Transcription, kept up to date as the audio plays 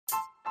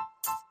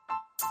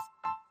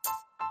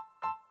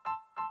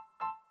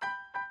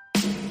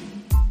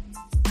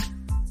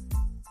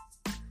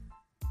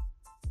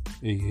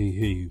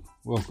Hey,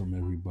 welcome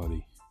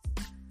everybody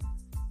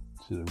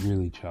to the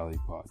Really Charlie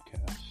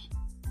podcast.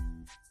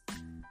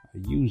 I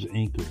use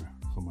Anchor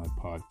for my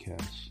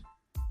podcast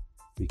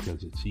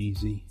because it's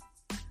easy.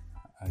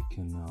 I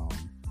can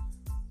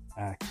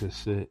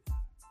access it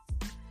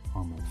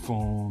on my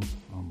phone,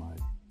 on my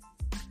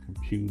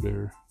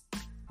computer,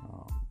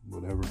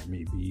 whatever it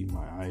may be,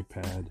 my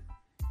iPad.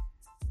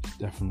 It's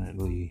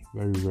definitely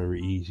very, very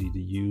easy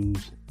to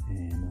use,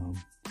 and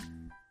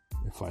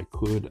if I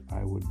could,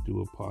 I would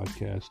do a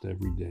podcast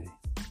every day.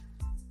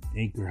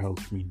 Anchor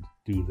helps me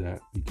do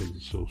that because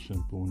it's so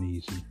simple and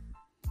easy.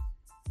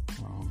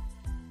 My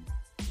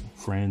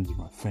friends,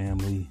 my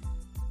family,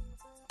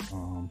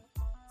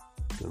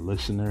 the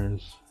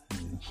listeners,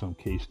 and in some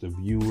case the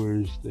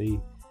viewers, they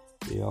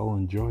all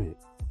enjoy it.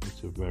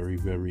 It's a very,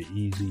 very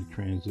easy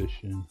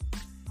transition.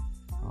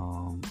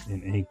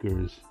 And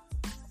Anchor is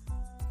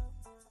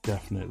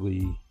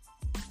definitely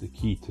the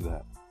key to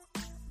that.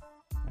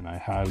 And I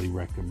highly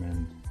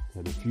recommend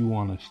that if you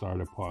want to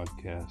start a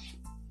podcast,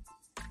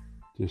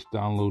 just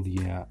download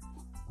the app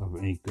of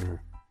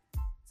Anchor,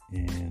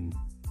 and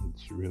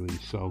it's really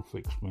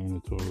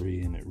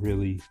self-explanatory, and it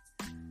really,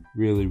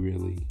 really,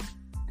 really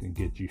can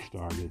get you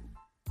started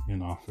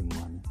and off and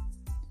running.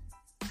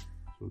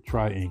 So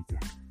try Anchor,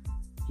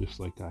 just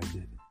like I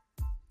did.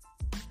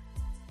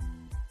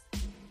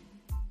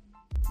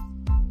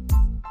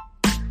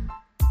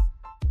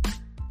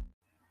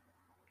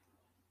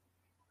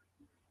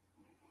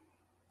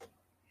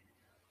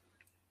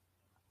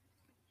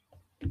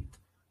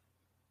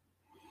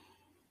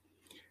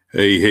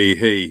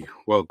 Hey,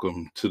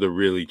 welcome to the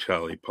Really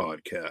Charlie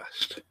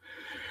podcast.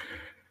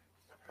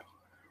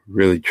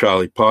 Really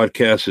Charlie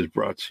podcast is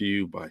brought to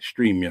you by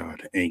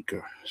StreamYard,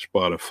 Anchor,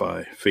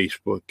 Spotify,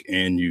 Facebook,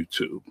 and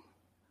YouTube.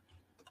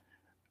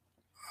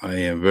 I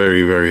am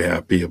very, very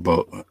happy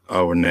about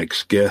our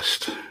next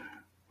guest,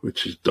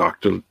 which is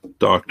Dr.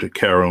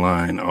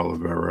 Caroline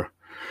Oliveira,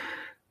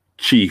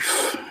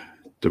 Chief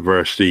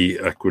Diversity,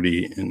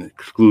 Equity, and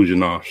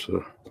Exclusion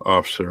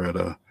Officer at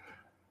a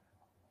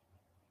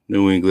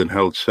New England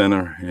Health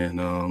Center, and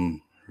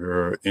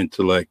her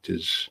intellect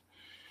is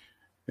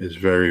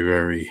very,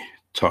 very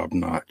top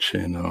notch,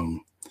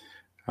 and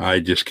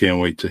I just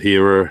can't wait to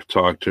hear her,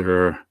 talk to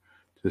her,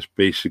 just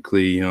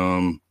basically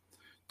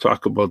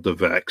talk about the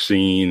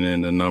vaccine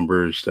and the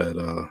numbers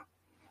that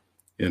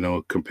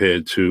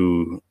compared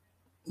to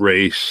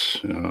race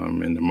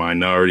in the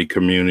minority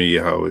community,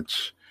 how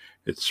it's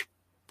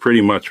pretty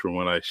much, from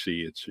what I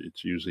see, it's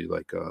usually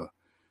like a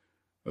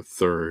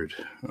third.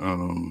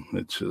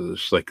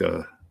 It's like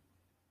a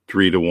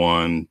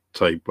 3-to-1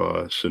 type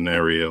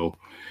scenario,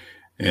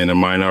 and the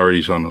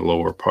minorities on the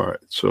lower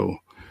part. So,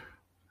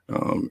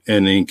 and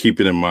then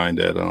keeping in mind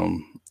that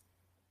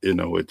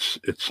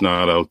it's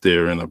not out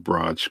there in a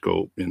broad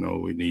scope. We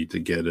need to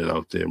get it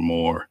out there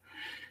more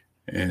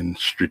and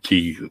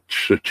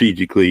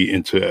strategically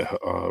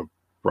into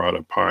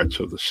broader parts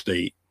of the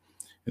state,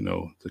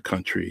 the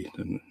country,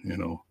 and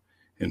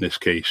in this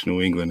case,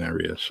 New England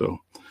area. So.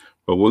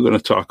 But we're going to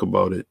talk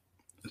about it.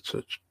 It's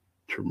a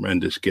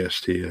tremendous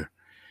guest here,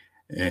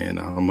 and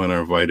I'm going to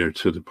invite her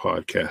to the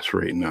podcast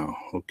right now,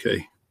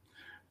 okay?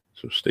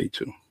 So stay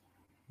tuned.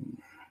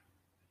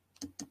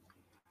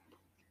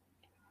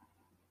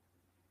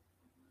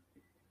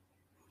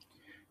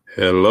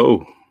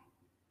 Hello.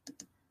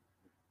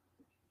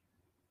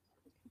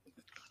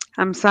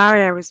 I'm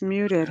sorry, I was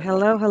muted.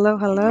 Hello.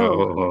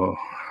 Oh,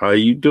 how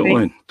you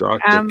doing,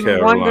 Dr.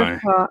 Caroline?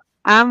 Wonderful.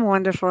 I'm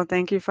wonderful.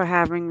 Thank you for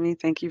having me.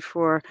 Thank you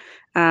for,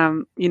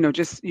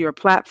 just your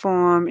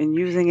platform and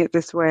using it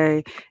this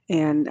way,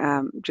 and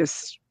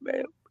just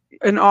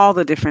in all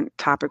the different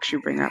topics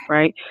you bring up,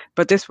 right?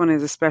 But this one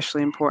is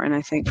especially important,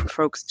 I think, for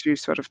folks to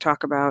sort of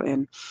talk about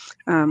and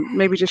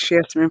maybe just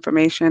share some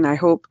information. I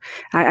hope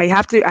I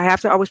have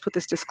to always put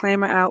this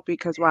disclaimer out,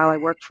 because while I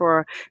work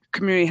for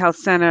Community Health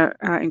Center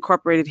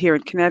Incorporated here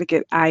in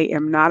Connecticut, I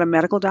am not a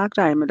medical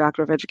doctor. I am a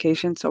doctor of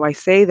education. So I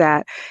say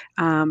that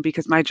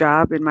because my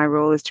job and my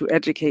role is to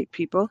educate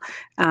people.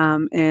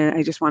 And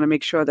I just want to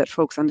make sure that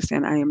folks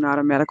understand I am not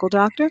a medical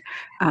doctor,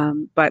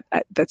 but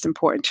that's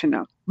important to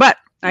know. But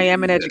I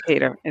am an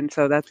educator, and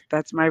so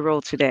that's my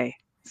role today.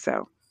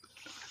 So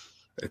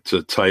it's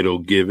a title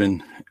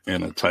given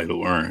and a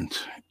title earned,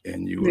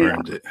 and you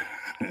earned it.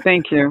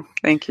 Thank you.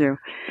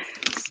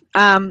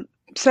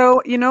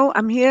 So,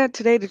 I'm here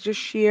today to just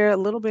share a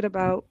little bit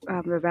about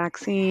the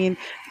vaccine,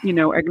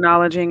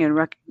 acknowledging and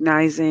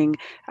recognizing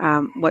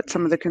what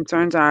some of the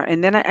concerns are.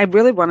 And then I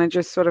really want to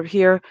just sort of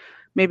hear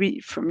maybe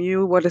from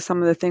you, what are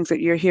some of the things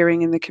that you're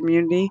hearing in the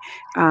community?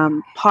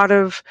 Part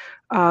of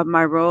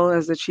my role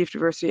as the Chief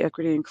Diversity,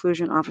 Equity, and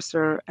Inclusion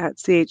Officer at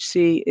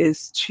CHC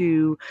is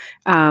to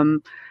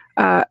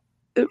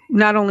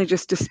not only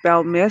just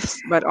dispel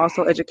myths, but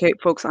also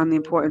educate folks on the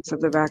importance of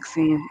the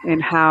vaccine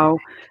and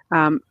how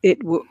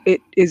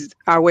it is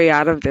our way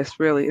out of this,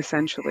 really,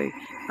 essentially.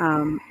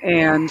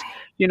 And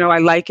I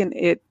liken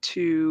it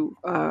to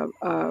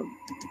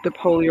the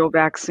polio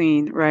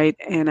vaccine, right?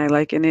 And I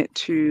liken it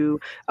to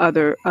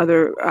other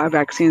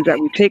vaccines that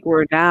we take,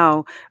 where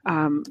now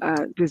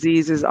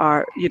diseases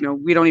are,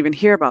 we don't even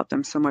hear about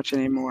them so much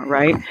anymore,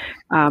 right?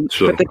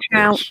 So, But the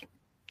challenge, yes.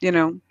 you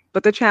know,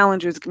 but the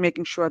challenge is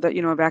making sure that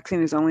a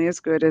vaccine is only as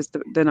good as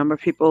the number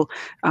of people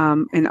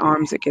in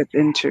arms it gets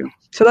into.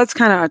 So that's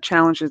kind of our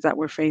challenges that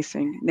we're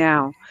facing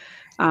now.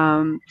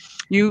 Um,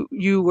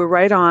 you were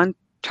right on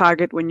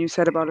target when you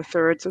said about a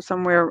third. So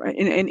somewhere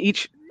in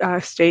each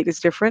state is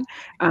different.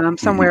 Hmm.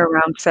 Somewhere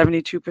around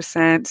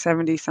 72%,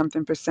 70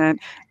 something percent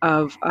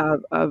of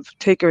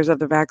takers of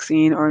the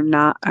vaccine are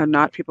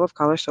not people of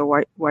color, so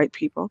white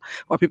people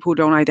or people who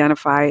don't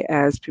identify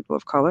as people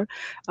of color,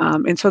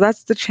 and so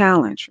that's the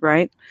challenge,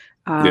 right?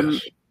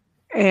 Um, Yes.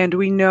 and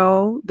we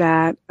know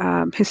that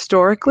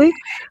historically,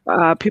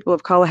 people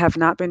of color have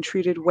not been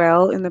treated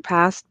well in the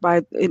past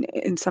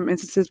in some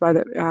instances by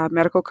the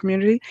medical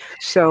community.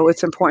 So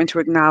it's important to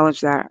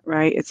acknowledge that,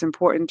 right? It's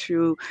important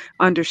to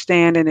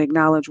understand and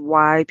acknowledge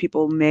why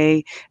people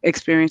may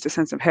experience a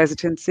sense of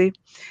hesitancy.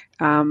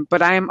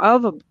 But I am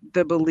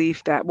the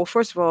belief that, well,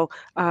 first of all,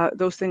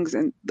 those things,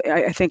 and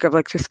I think of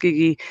like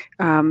Tuskegee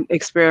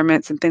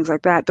experiments and things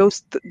like that.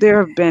 There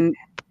have been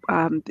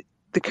um,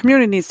 the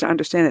community needs to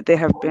understand that there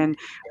have been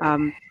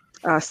um,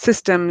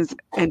 systems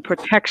and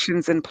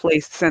protections in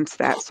place since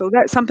that. So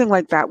that something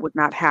like that would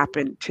not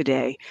happen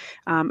today,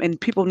 and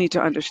people need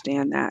to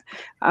understand that.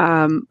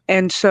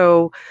 And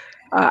so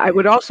I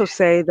would also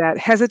say that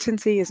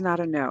hesitancy is not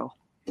a no.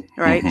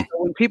 Right. Hmm.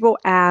 So when people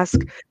ask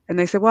and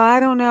they say, well, I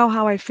don't know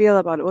how I feel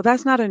about it. Well,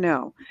 that's not a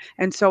no.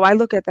 And so I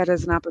look at that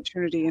as an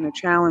opportunity and a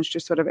challenge to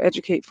sort of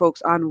educate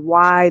folks on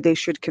why they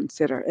should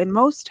consider. And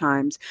most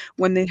times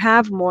when they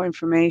have more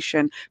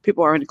information,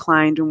 people are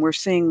inclined, and we're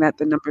seeing that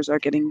the numbers are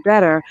getting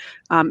better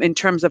in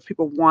terms of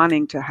people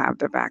wanting to have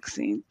the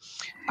vaccine.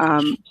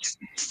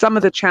 Some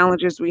of the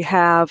challenges we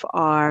have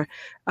are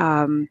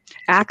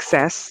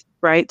access,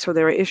 right? So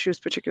there are issues,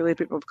 particularly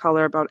people of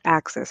color, about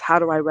access. How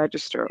do I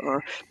register?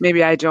 Or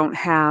maybe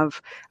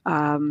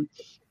um,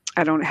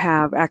 I don't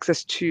have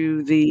access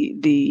to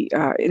the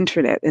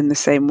internet in the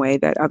same way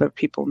that other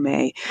people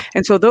may.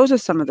 And so those are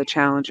some of the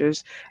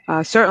challenges.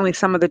 Certainly,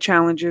 some of the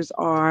challenges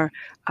are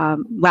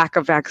lack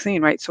of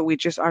vaccine, right? So we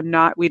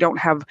don't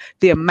have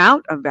the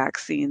amount of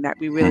vaccine that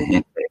we really Hmm.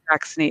 need to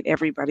vaccinate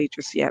everybody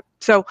just yet.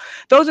 So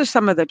those are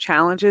some of the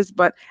challenges.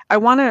 But I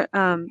want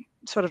to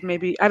sort of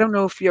maybe, I don't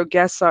know if your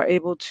guests are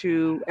able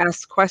to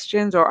ask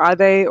questions, or are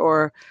they,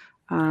 or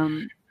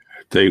um,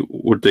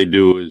 What they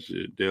do is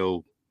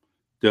they'll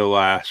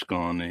ask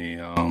on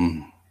in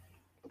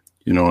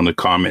the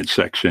comment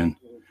section.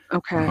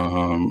 okay.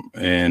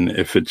 And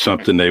if it's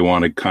something they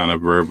want to kind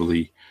of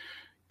verbally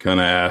kind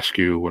of ask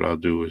you, what I'll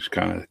do is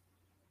kind of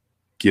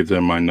give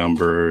them my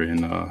number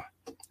and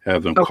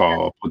have them Okay.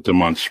 call, put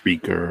them on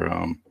speaker,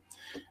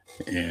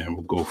 and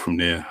we'll go from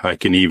there. I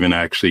can even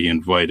actually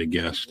invite a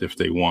guest if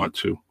they want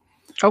to,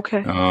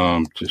 Okay.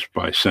 just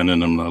by sending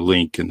them the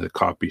link in the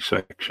copy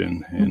section,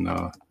 and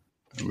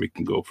we can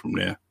go from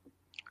there.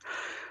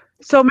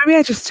 So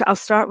maybe I'll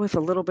start with a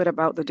little bit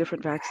about the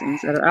different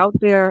vaccines that are out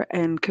there,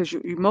 and because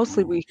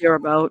mostly we hear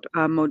about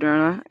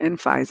Moderna and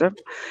Pfizer,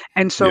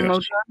 and so Yes.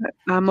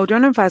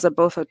 Moderna and Pfizer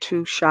both are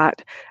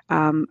two-shot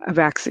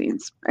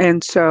vaccines,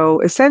 and so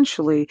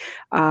essentially,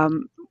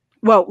 um,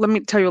 well, let me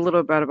tell you a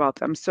little bit about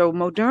them. So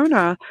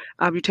Moderna,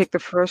 you take the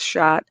first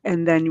shot,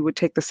 and then you would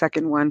take the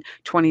second one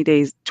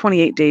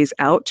 28 days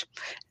out,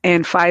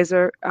 and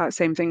Pfizer,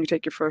 same thing. You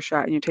take your first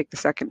shot, and you take the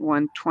second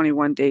one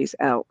 21 days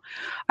out.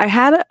 I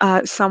had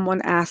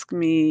someone ask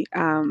me,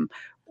 and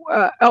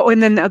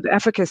then the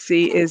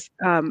efficacy is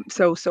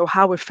so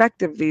how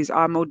effective these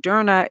are.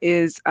 Moderna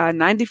is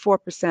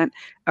 94%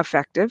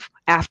 effective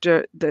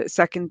after the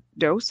second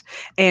dose,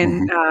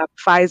 and Hmm.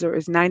 Pfizer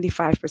is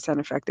 95%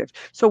 effective.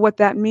 So what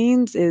that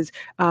means is,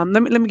 let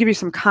me give you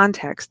some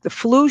context. The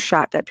flu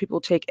shot that people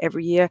take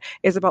every year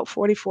is about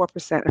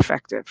 44%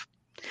 effective.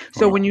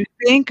 So Wow. when you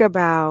think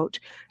about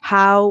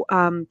how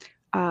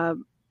uh,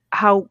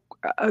 how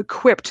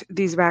equipped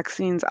these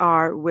vaccines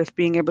are with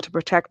being able to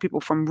protect people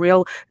from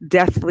real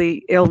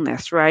deathly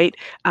illness, right?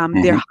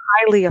 They're Hmm.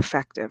 highly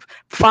effective,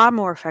 far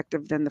more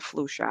effective than the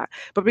flu shot.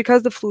 But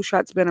because the flu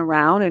shot's been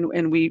around,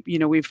 and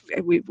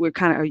we're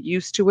kind of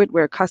used to it,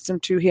 we're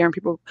accustomed to hearing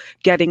people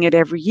getting it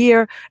every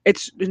year.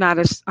 It's not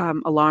as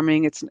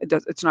alarming. It's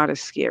not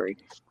as scary.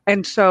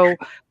 And so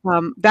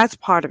that's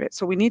part of it.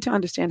 So we need to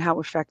understand how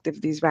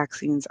effective these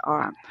vaccines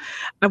are.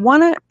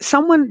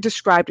 Someone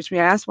described it to me.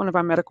 I asked one of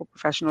our medical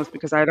professionals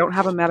because I don't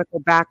have a medical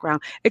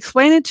background.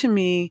 Explain it to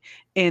me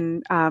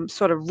in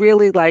sort of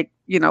really like,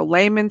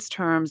 layman's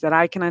terms that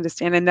I can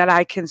understand and that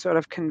I can sort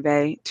of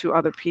convey to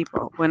other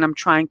people when I'm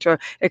trying to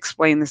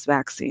explain this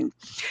vaccine.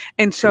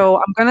 And so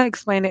I'm going to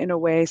explain it in a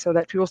way so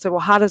that people say, well,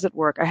 how does it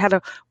work? I had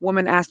a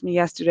woman ask me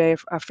yesterday,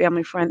 a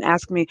family friend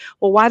asked me,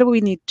 well, why do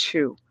we need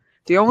two?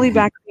 The only Mhm.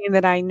 vaccine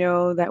that I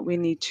know that we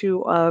need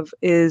two of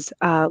is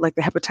like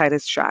the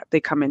hepatitis shot. They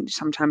come in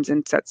sometimes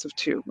in sets of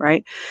two,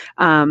 right?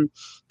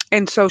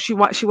 And so she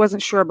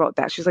wasn't sure about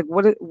that. She's like,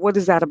 what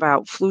is that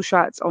about? Flu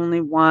shots only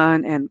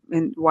one, and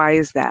why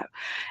is that?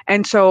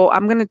 And so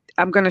I'm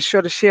gonna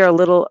sort of share a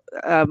little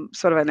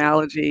sort of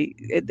analogy.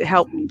 It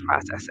helped me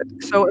process it.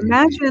 So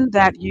imagine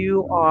that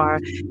you are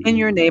in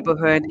your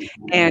neighborhood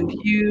and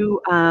you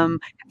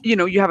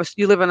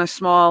live on a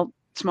small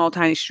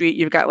tiny street.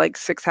 You've got like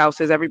six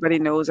houses. Everybody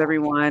knows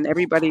everyone.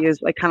 Everybody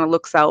is like kind of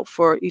looks out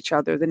for each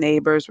other, the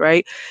neighbors,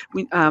 right?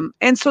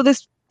 And so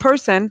this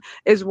person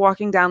is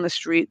walking down the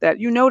street that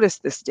you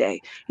noticed this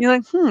day. You're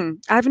like,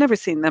 I've never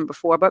seen them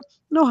before, but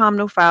no harm,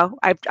 no foul.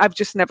 I've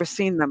just never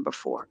seen them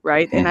before,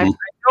 right? And I've Mhm.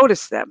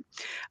 noticed them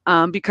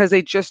because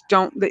they just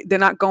don't. They're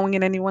not going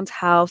in anyone's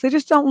house. They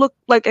just don't look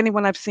like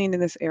anyone I've seen in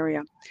this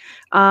area.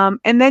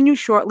 And then you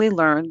shortly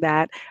learn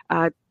that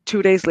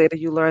 2 days later,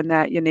 you learn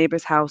that your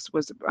neighbor's house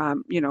was,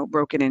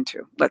 broken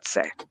into, let's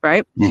say,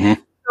 right? Mhm.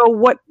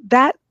 So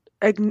that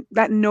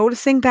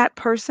noticing that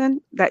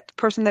person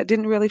that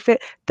didn't really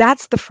fit,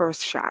 that's the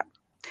first shot.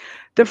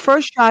 The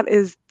first shot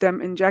is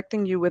them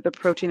injecting you with a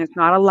protein. It's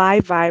not a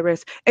live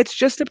virus. It's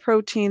just a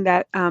protein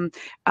that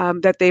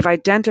they've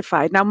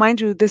identified. Now,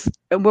 mind you,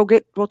 and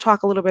we'll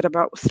talk a little bit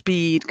about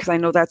speed because I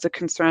know that's a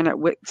concern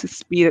the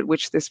speed at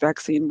which this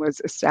vaccine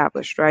was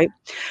established, right?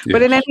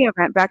 But in Yes. any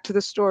event, back to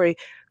the story,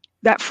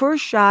 that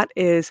first shot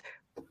is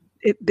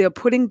they're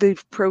putting the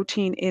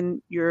protein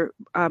into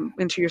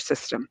your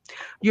system.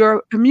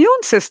 Your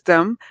immune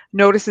system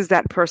notices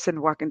that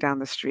person walking down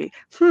the street.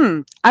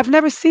 I've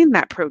never seen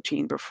that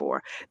protein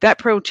before. That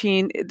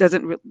protein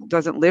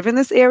doesn't live in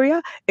this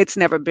area. It's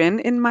never been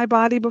in my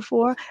body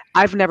before.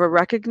 I've never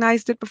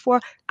recognized it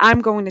before.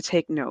 I'm going to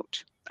take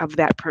note of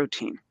that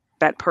protein.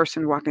 That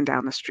person walking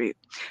down the street.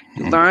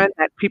 You Mhm. learn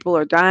that people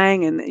are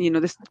dying, and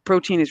this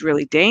protein is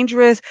really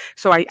dangerous.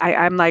 So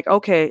I'm like,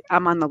 okay,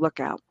 I'm on the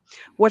lookout.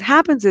 What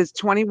happens is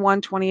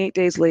 21, 28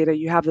 days later,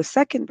 you have the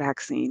second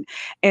vaccine.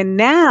 And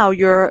now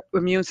your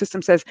immune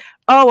system says,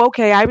 oh,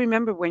 okay, I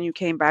remember when you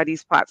came by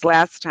these spots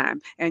last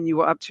time and you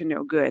were up to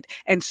no good.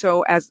 And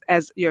so as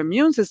your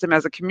immune system,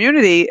 as a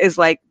community, is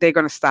like, they're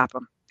going to stop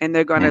them. And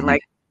they're going to Mhm.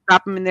 like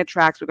stop them in their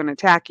tracks. We're going to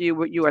attack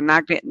you. You're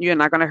not going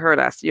to hurt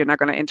us. You're not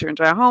going to enter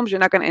into our homes. You're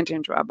not going to enter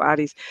into our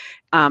bodies.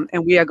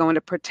 And we are going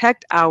to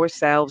protect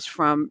ourselves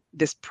from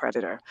this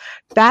predator.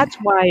 That's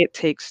why it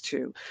takes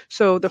two.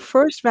 So the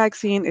first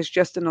vaccine is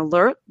just an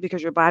alert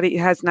because your body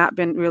has not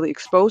been really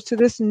exposed to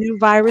this new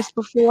virus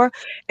before.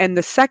 And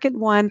the second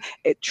one,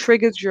 it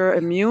triggers your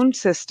immune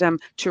system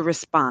to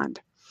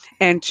respond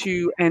and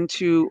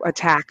to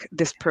attack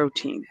this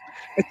protein.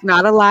 It's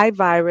not a live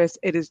virus.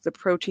 It is the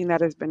protein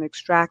that has been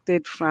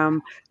extracted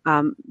from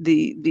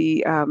the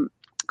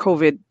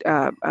COVID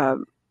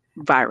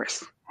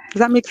virus. Does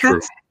that make True.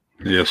 sense?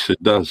 Yes,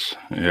 it does.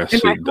 And Yes,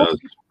 I it hope does.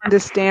 people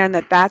understand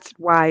that that's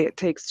why it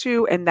takes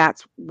two, and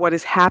that's what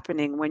is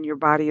happening when your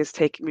body is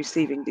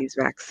receiving these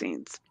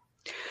vaccines.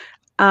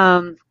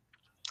 Um,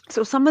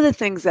 so some of the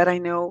things that I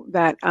know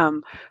that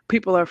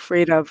people are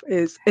afraid of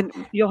is, and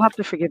you'll have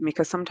to forgive me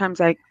because sometimes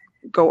I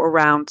go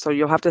around, so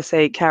you'll have to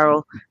say,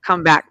 Carol,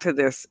 come back to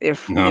this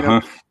if you know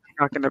Uh-huh. what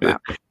I'm talking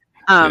about.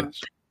 Um,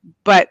 Yes.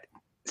 but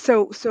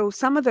so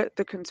some of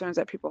the concerns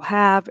that people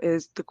have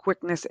is the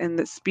quickness and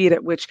the speed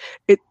at which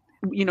it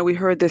we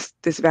heard this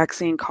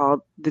vaccine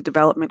called the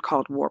development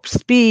called warp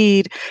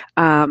speed,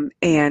 and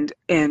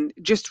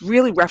just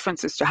really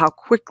references to how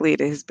quickly it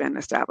has been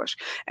established.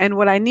 And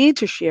what I need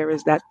to share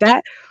is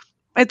that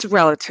it's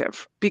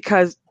relative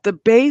because the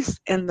base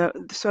and the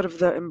sort of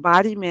the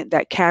embodiment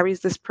that carries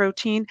this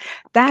protein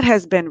that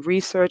has been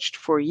researched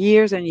for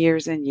years and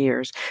years and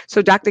years.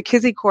 So Dr.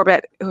 Kizzy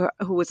Corbett,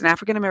 who is an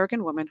African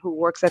American woman who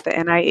works at the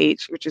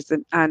NIH, which is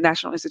the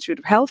National Institute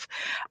of Health,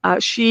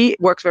 she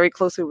works very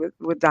closely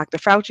with Dr.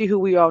 Fauci, who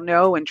we all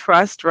know and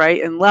trust,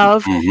 right, and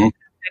love, Mhm.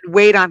 and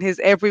wait on his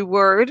every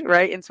word,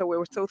 right. And so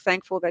we're so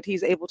thankful that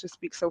he's able to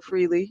speak so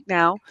freely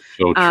now.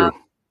 So Um,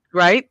 true.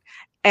 right?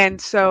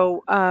 And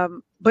so,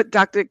 but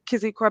Dr.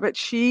 Kizzy Corbett,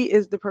 she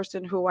is the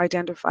person who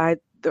identified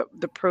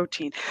the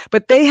protein.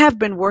 But they have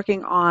been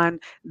working on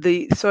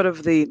the sort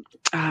of the,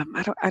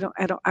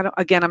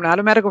 again, I'm not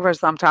a medical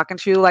person. I'm talking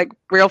to you like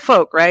real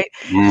folk, right?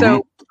 Mhm.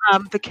 So,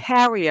 the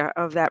carrier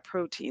of that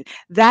protein,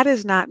 that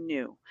is not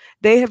new.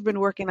 They have been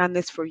working on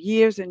this for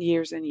years and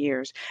years and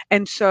years.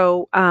 And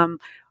so,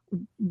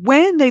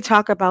 when they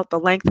talk about the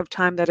length of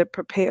time that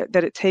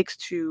it takes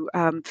to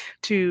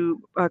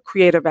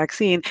create a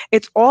vaccine,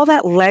 it's all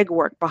that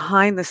legwork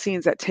behind the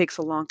scenes that takes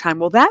a long time.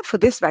 Well, that for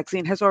this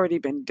vaccine has already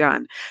been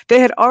done. They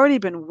had already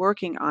been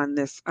working on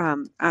this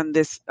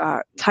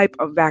type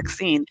of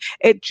vaccine.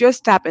 It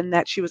just happened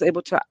that she was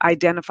able to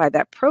identify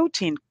that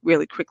protein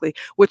really quickly,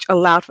 which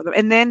allowed for them.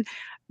 And then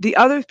the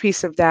other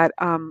piece of that,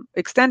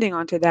 extending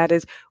onto that,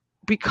 is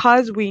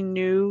because we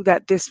knew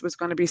that this was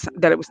going to be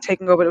that it was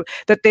taking over,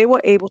 that they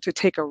were able to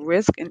take a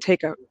risk and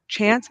take a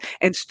chance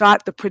and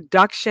start the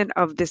production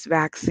of this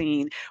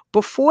vaccine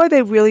before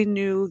they really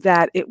knew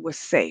that it was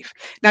safe.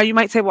 Now you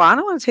might say, well, I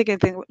don't want to take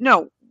anything.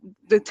 No,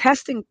 the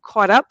testing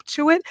caught up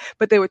to it,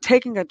 but they were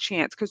taking a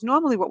chance, because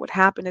normally what would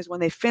happen is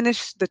when they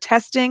finish the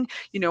testing,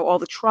 all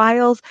the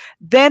trials,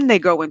 then they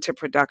go into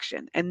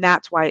production, and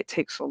that's why it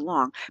takes so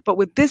long. But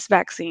with this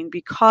vaccine,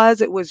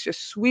 because it was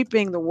just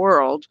sweeping the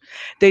world,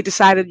 they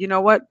decided, you know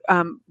what,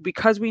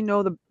 because we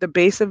know the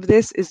base of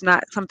this is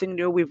not something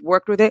new, we've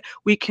worked with it,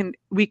 we can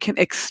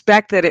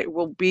expect that it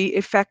will be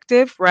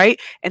effective, right?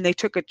 And they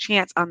took a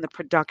chance on the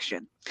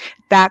production.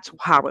 That's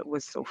how it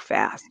was so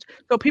fast.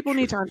 So people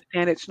need to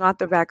understand it's not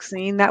the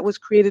vaccine that was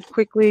created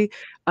quickly.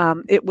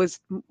 It was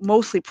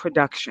mostly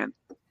production.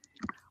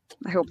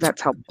 I hope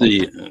that's helpful.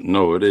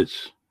 No, it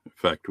is. In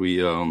fact,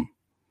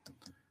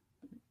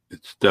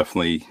 it's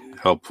definitely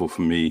helpful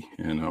for me,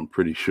 and I'm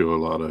pretty sure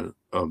a lot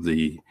of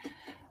the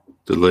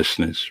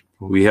listeners.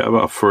 We have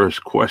our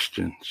first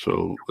question,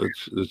 so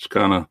let's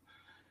kind of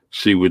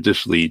see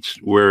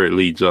where it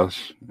leads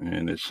us.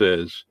 And it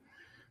says,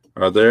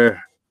 are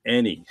there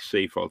any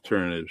safe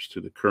alternatives to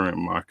the current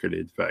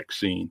marketed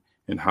vaccine,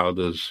 and how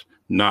does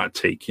not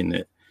taking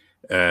it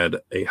add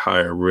a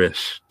higher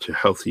risk to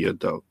healthy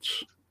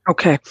adults?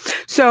 Okay.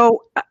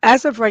 So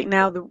as of right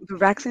now, the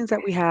vaccines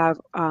that we have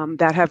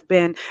that have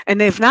been,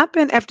 and they've not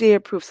been FDA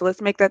approved. So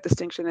let's make that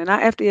distinction. They're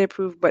not FDA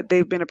approved, but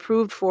they've been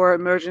approved for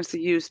emergency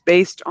use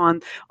based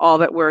on all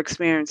that we're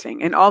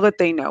experiencing and all that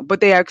they know. But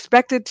they are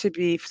expected to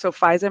be, so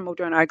Pfizer and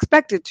Moderna are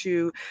expected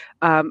to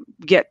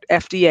get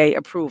FDA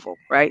approval,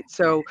 right?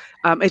 So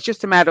it's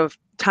just a matter of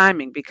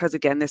timing, because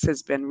again, this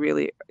has been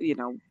really,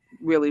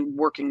 really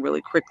working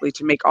really quickly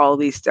to make all of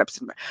these steps.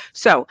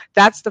 So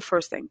that's the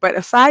first thing. But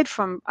aside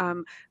from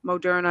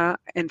Moderna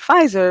and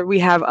Pfizer, we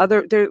have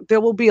there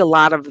will be a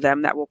lot of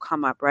them that will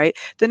come up, right?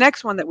 The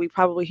next one that we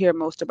probably hear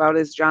most about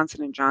is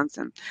Johnson and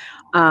Johnson.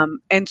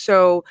 And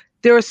so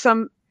there are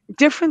some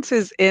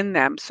differences in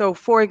them. So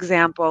for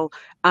example,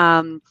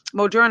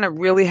 Moderna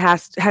really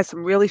has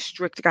some really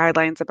strict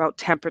guidelines about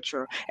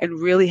temperature and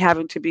really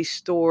having to be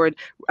stored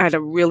at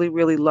a really,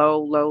 really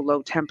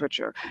low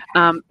temperature.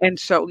 And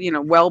so,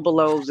 well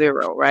below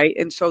zero, right?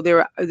 And so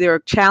there are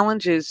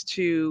challenges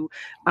to,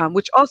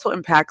 which also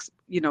impacts,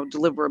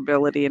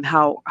 deliverability and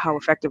how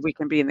effective we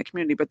can be in the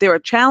community. But there are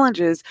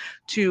challenges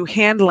to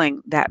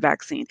handling that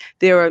vaccine.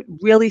 There are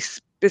really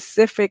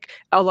specific,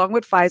 along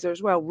with Pfizer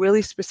as well,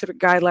 really specific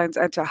guidelines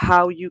as to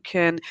how you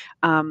can,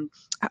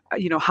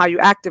 how you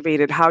activate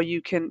it, how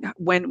you can,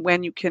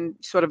 when you can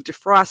sort of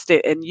defrost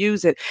it and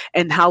use it,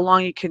 and how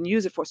long you can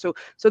use it for. So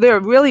there are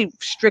really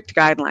strict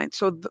guidelines.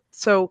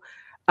 So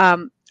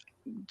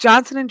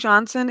Johnson and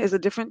Johnson is a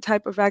different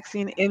type of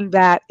vaccine in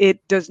that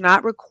it does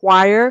not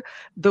require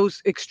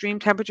those extreme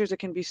temperatures. It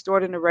can be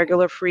stored in a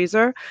regular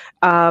freezer.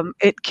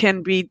 It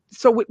can be,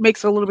 so it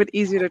makes it a little bit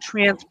easier to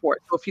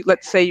transport. So if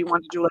let's say you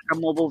want to do like a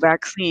mobile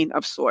vaccine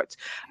of sorts,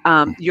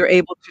 you're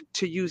able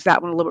to use that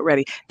one a little bit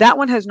ready. That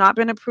one has not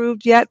been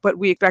approved yet, but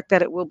we expect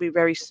that it will be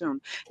very soon.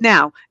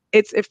 Now,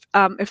 its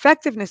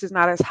effectiveness is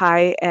not as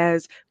high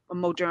as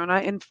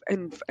Moderna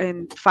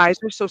and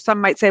Pfizer. So some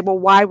might say, well,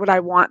 why would I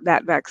want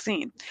that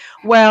vaccine?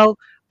 Well,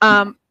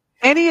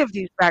 any of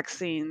these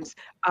vaccines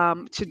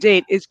to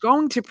date is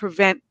going to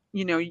prevent,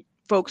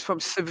 folks from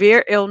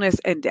severe illness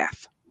and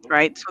death,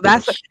 right? So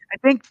that's,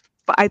 Yes.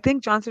 I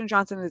think Johnson &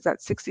 Johnson is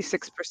at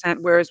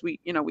 66%, whereas we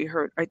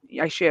heard,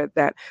 I shared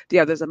that the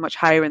others are much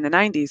higher in the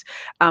 90s.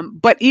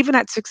 But even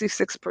at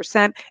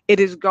 66%, it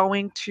is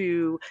going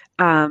to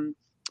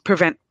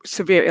prevent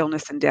severe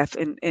illness and death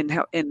in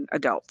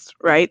adults,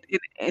 right?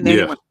 In Yeah.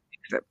 anyone.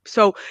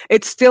 So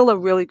it's still a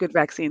really good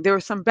vaccine. There are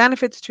some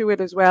benefits to it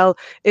as well.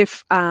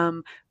 If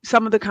some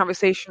of the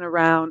conversation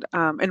around,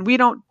 and we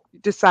don't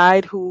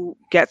decide who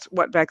gets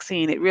what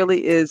vaccine. It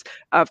really is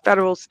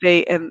federal,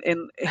 state, and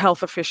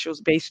health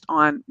officials based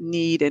on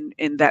need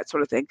and that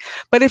sort of thing.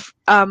 But if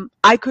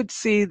I could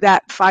see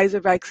that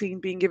Pfizer vaccine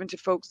being given to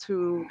folks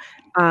who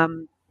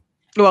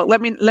well,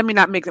 let me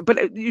not make them.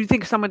 But you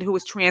think someone who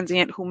is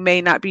transient, who may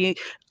not be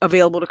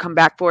available to come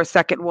back for a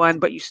second one,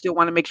 but you still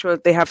want to make sure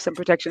that they have some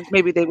protections.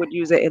 Maybe they would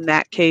use it in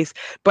that case.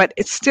 But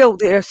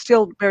they're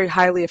still very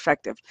highly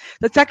effective.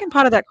 The second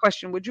part of that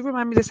question, would you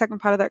remind me the second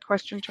part of that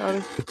question,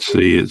 Charlie? Let's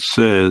see. It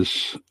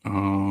says,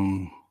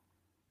 and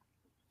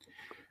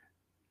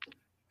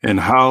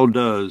how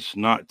does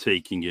not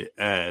taking it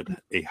add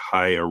a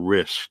higher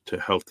risk to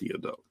healthy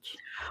adults?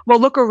 Well,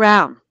 look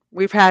around.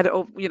 We've had,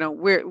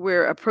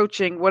 we're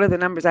approaching, what are the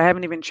numbers? I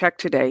haven't even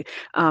checked today,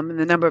 and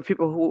the number of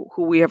people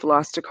who we have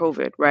lost to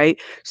COVID, right?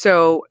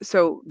 So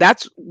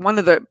that's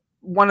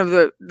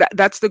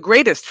that's the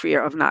greatest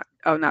fear of not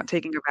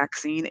taking a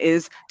vaccine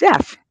is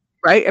death,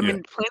 right? I Yeah.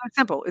 mean, plain and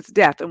simple, it's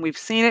death, and we've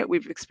seen it.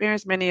 We've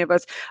experienced, many of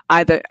us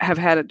either have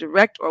had a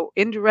direct or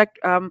indirect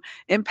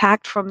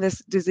impact from this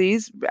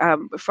disease,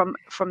 from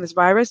this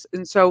virus,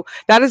 and so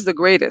that is the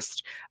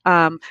greatest.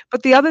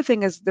 But the other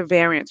thing is the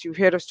variants. You've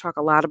heard us talk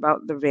a lot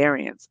about the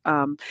variants.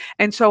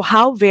 And so,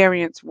 how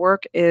variants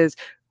work is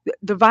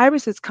the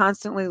virus is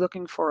constantly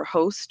looking for a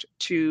host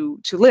to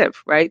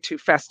live, right? To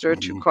fester,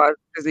 to Mhm. cause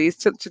disease,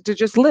 to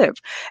just live.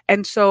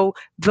 And so,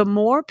 the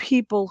more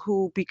people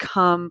who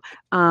become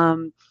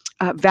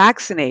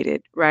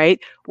vaccinated, right?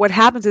 What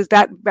happens is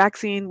that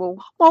vaccine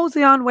will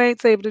mosey on way,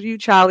 say to you,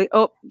 Charlie.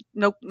 Oh,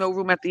 no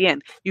room at the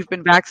end. You've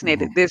been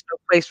vaccinated. Mhm. There's no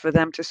place for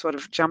them to sort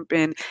of jump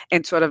in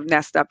and sort of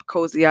nest up,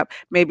 cozy up,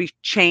 maybe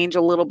change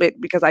a little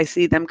bit because I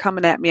see them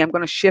coming at me. I'm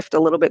going to shift a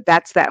little bit.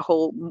 That's that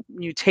whole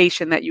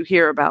mutation that you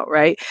hear about,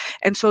 right?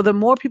 And so the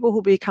more people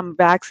who become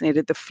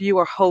vaccinated, the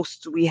fewer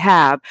hosts we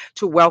have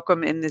to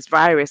welcome in this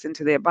virus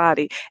into their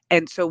body.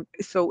 And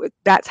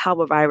that's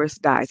how a virus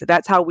dies.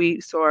 That's how we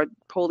saw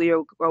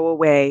polio go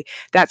away.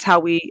 That's how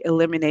we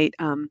eliminate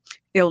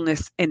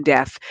illness and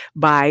death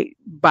by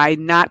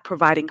not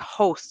providing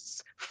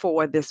hosts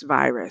for this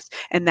virus.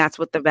 And that's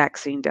what the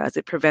vaccine does.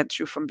 It prevents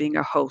you from being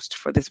a host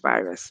for this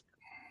virus.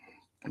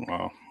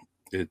 Wow.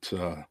 It's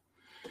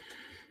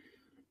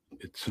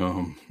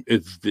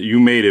it's you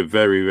made it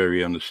very,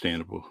 very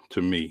understandable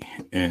to me,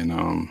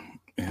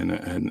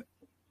 and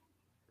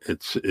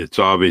it's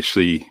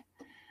obviously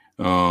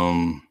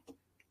um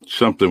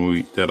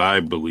something that I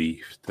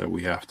believe that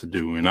we have to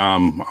do, and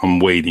I'm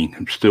waiting.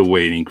 I'm still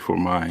waiting for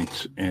mine,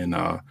 and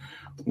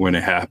when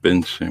it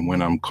happens and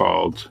when I'm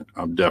called,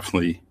 I'm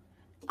definitely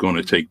going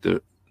to take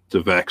the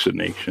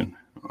vaccination.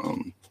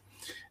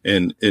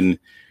 And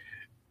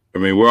I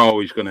mean, we're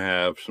always going to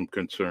have some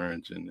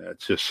concerns, and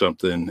that's just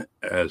something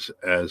as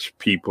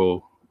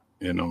people,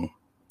 you know,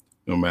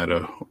 no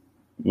matter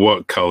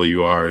what color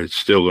you are, it's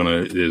still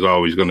there's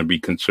always gonna be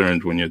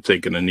concerns when you're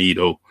taking a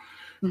needle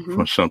Mm-hmm.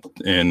 for something.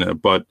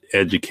 And but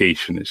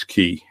education is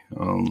key.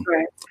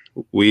 Right.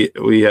 We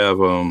we have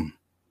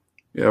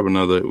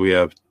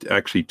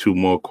actually two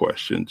more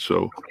questions.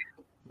 So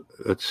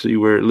let's see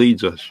where it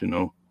leads us.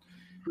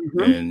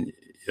 Mm-hmm. And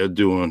you're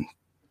doing,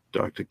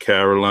 Dr.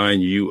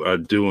 Caroline, you are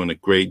doing a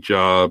great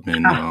job,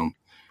 and Ah,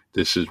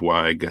 this is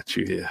why I got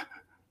you here.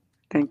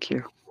 thank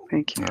you.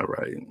 Thank you. All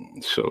right.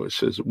 So it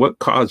says, what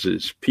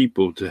causes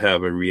people to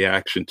have a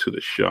reaction to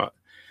the shot?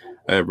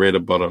 I have read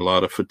about a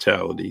lot of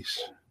fatalities.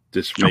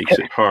 This makes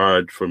Okay. it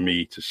hard for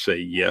me to say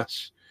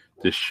yes,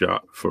 this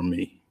shot for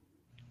me.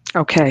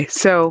 Okay.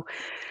 So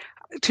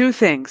two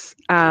things.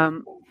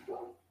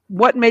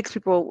 What makes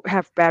people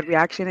have bad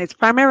reaction? It's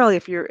primarily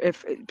if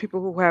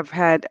people who have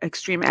had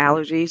extreme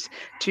allergies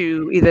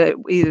to either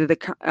the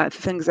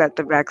things that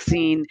the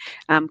vaccine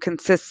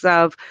consists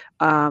of,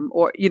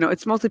 or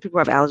it's mostly people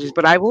who have allergies.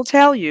 But I will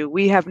tell you,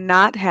 we have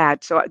not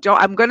had. So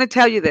I'm going to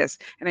tell you this,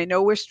 and I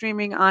know we're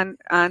streaming on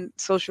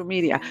social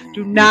media.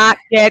 Do Yeah. not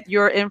get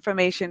your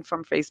information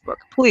from Facebook,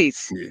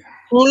 please. Yeah.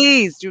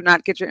 Please do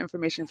not get your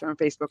information from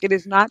Facebook. It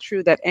is not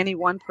true that any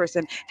one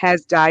person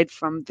has died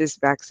from this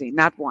vaccine.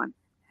 Not one.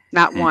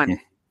 Not one.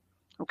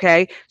 Mm-hmm.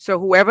 Okay. So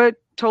whoever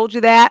told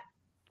you that,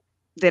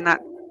 they're not,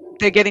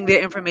 they're getting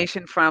their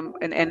information from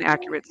an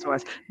inaccurate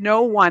source.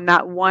 No one,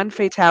 not one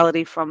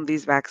fatality from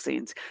these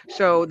vaccines.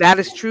 So that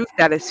is truth.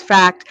 That is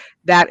fact.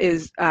 That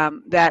is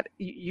that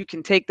you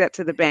can take that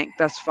to the bank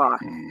thus far.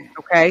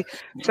 Okay.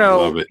 I So,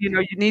 love it. you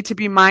need to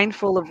be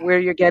mindful of where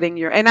you're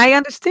getting and I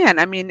understand.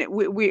 I mean,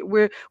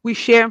 we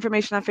share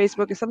information on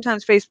Facebook, and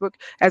sometimes Facebook,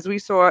 as we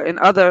saw in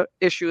other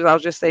issues, I'll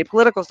just say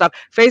political stuff,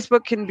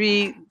 Facebook can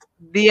be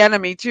the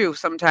enemy too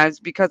sometimes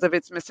because of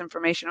its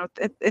misinformation,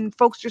 and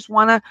folks just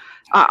want to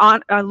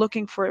are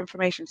looking for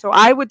information. So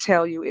I would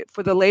tell you,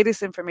 for the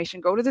latest information,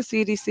 go to the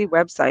CDC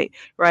website,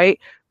 right?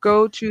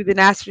 Go to the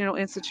National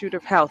Institute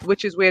of Health,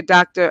 which is where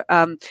Dr.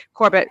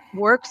 Corbett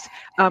works.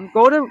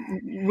 Go to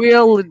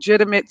real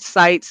legitimate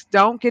sites.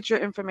 Don't get your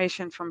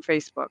information from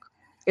Facebook.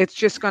 It's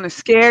just going to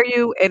scare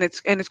you, and it's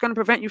going to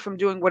prevent you from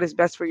doing what is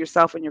best for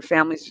yourself and your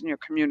families and your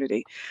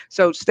community.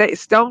 So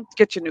don't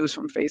get your news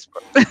from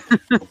Facebook.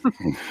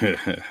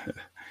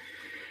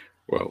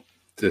 Well,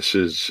 this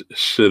is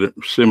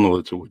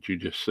similar to what you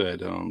just said.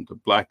 The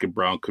Black and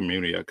Brown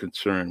community are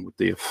concerned with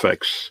the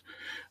effects.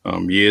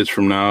 Years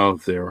from now,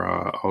 there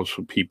are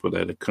also people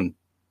that are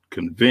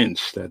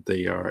convinced that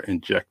they are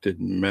injected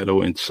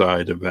metal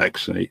inside the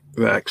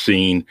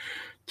vaccine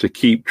to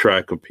keep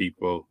track of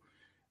people.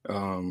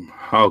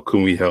 How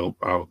can we help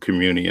our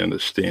community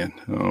understand?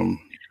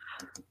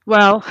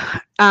 Well,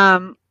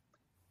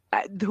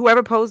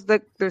 whoever posed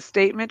the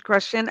statement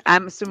question,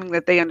 I'm assuming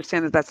that they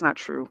understand that that's not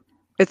true.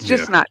 It's Yeah.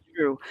 just not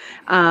true.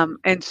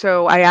 And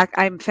so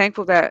I'm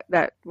thankful that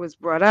that was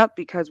brought up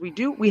because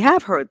we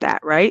have heard that,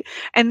 right?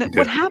 And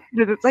what Yeah. happens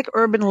is it's like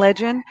urban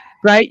legend,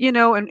 right? You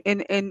know, and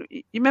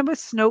you remember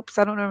Snopes?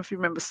 I don't know if you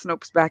remember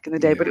Snopes back in the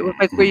day, but it Yeah. was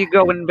like where you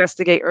go and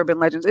investigate urban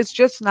legends. It's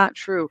just not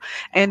true.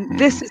 And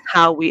this Mhm. is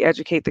how we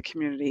educate the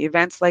community.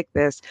 Events like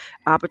this,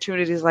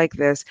 opportunities like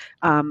this,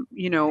 and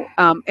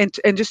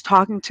just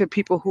talking to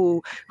people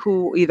who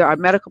either are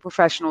medical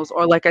professionals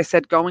or, like I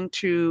said, going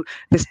to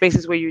the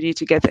spaces where you need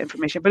to get the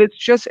information. But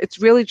it's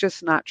really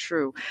just not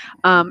true.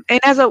 And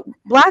as a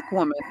Black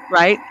woman,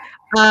 right?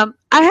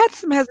 I had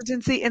some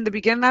hesitancy in the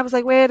beginning. I was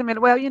like, wait a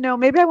minute. Well,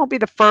 maybe I won't be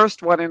the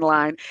first one in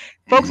line.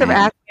 Folks have Mhm.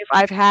 asked me if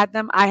I've had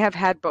them. I have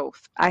had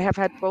both. I had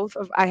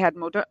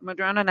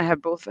Moderna, and I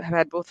have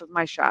had both of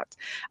my shots.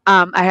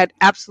 I had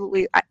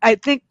absolutely, I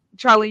think,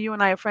 Charlie, you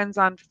and I are friends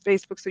on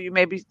Facebook, so you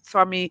maybe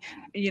saw me,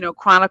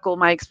 chronicle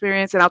my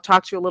experience, and I'll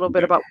talk to you a little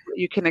bit Yeah. about what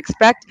you can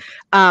expect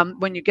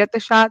when you get the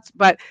shots.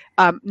 But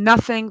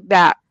nothing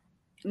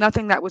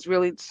that was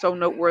really so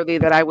noteworthy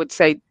that I would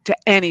say to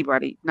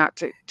anybody not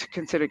to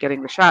consider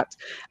getting the shots.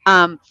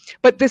 Um,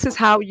 but this is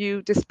how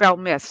you dispel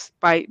myths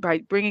by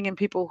bringing in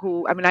people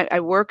who, I mean, I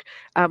work,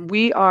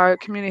 we are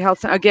community health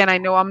center. Again, I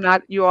know I'm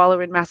not, you all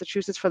are in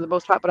Massachusetts for the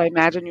most part, but I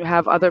imagine you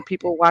have other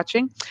people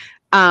watching.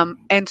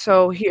 And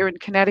so here in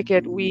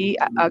Connecticut, the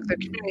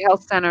Community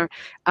Health Center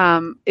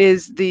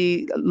is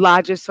the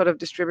largest sort of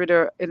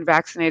distributor in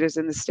vaccinators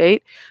in the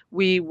state.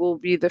 We will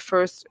be the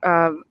first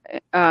uh,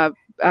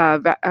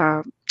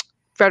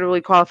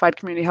 federally qualified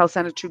community health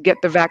center to get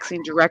the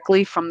vaccine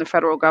directly from the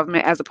federal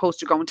government as opposed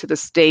to going to the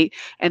state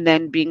and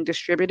then being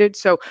distributed.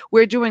 So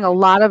we're doing a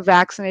lot of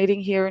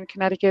vaccinating here in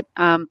Connecticut.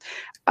 Um,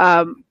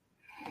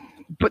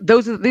 but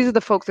these are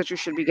the folks that you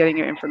should be getting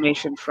your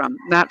information from,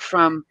 not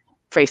from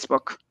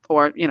Facebook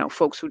or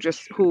folks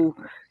who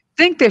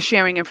think they're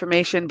sharing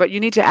information, but you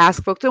need to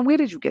ask folks, and where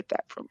did you get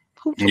that from?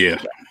 Who told Yeah. you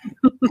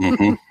that?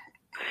 Hmm.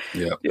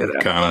 Yeah. You know?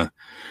 Kind of.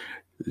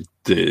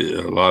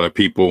 A lot of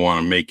people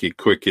want to make it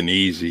quick and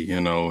easy,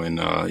 and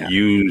Yeah.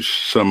 use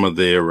some of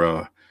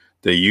their.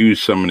 They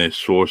use some of their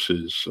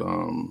sources,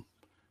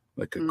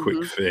 like Hmm. a quick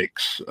Hmm.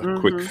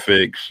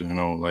 fix,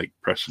 like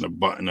pressing a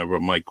button of a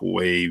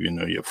microwave.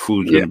 Your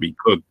food's going Yeah. to be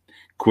cooked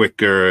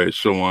quicker,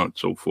 so on and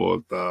so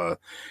forth.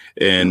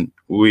 And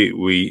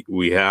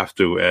we have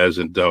to, as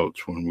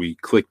adults, when we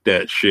click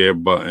that share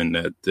button,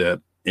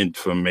 that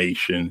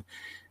information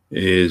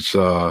is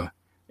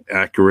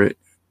accurate,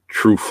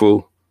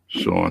 truthful,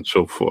 so on and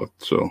so forth.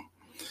 So,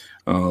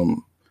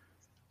 um,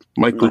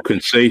 Michael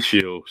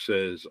Consaccio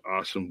says,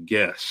 awesome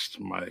guest.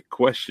 My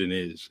question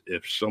is,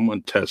 if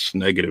someone tests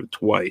negative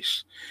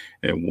twice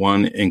and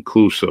one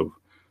inclusive,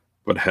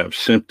 but have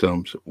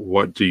symptoms,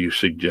 what do you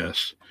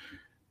suggest?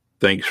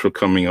 Thanks for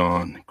coming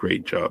on.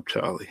 Great job,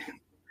 Charlie.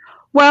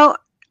 Well,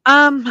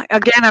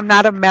 again, I'm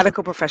not a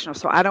medical professional,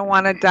 so I don't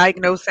want to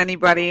diagnose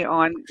anybody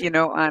on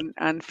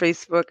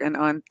Facebook and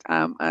on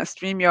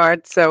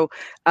StreamYard. So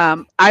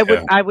I would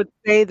Yeah. I would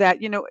say that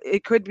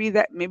it could be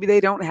that maybe they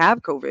don't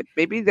have COVID,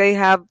 maybe they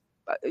have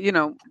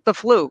the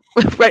flu,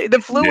 right? The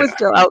flu is Yeah.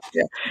 still out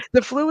there.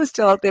 The flu is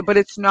still out there, but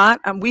it's not.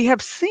 We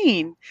have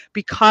seen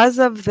because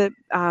of the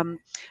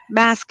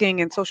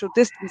masking and social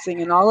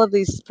distancing and all of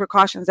these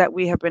precautions that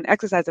we have been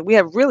exercising, we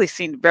have really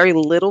seen very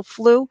little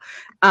flu.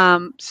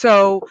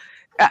 So,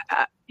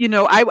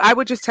 I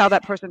would just tell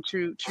that person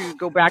to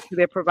go back to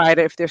their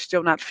provider if they're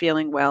still not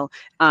feeling well,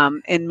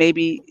 and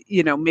maybe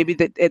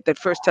that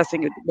first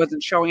testing it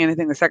wasn't showing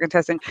anything. The second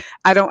testing,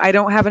 I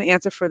don't have an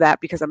answer for that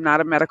because I'm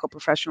not a medical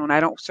professional, and I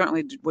don't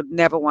certainly would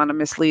never want to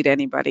mislead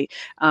anybody.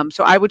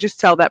 So I would just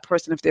tell that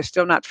person if they're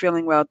still not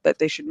feeling well that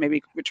they should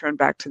maybe return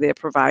back to their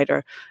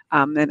provider,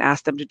 and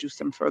ask them to do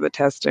some further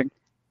testing.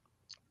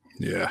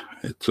 Yeah.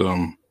 It's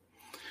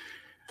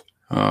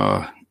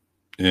uh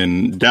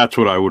and that's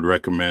what I would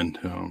recommend.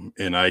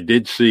 And I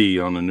did see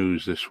on the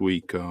news this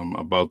week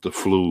about the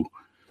flu.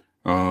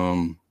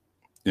 Um,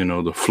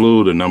 the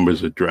flu, the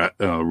numbers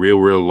are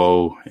real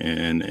low,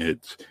 and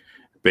it's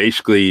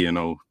basically,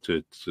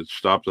 to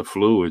stop the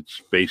flu.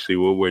 It's basically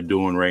what we're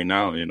doing right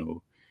now. Hand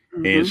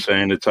Hmm.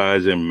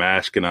 sanitizing,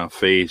 masking our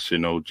face.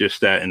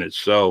 Just that in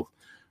itself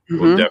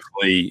will Hmm.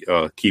 definitely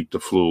keep the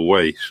flu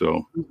away.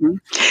 So, Hmm.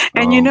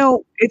 And um,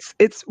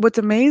 it's what's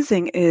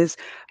amazing is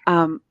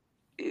um,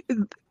 it,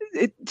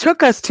 it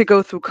took us to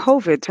go through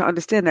COVID to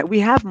understand that we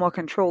have more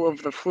control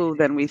over the flu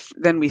than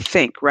we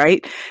think,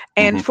 right?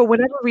 And mhm, for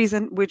whatever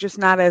reason, we're just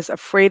not as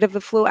afraid of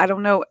the flu. I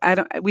don't know. I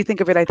don't. We think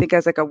of it, I think,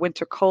 as like a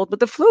winter cold, but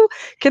the flu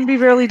can be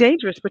really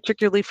dangerous,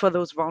 particularly for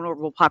those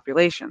vulnerable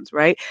populations,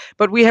 right?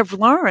 But we have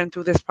learned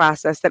through this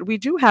process that we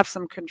do have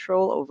some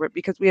control over it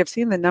because we have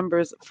seen the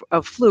numbers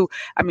of flu.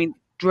 I mean,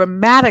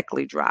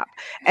 dramatically drop.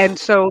 And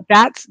so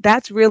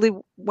that's really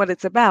what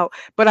it's about.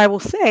 But I will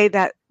say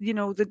that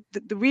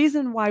the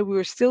reason why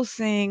we're still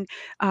seeing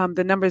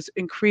the numbers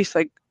increase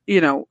like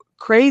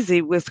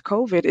crazy with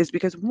COVID is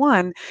because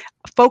one,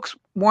 folks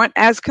weren't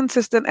as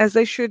consistent as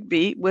they should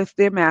be with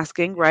their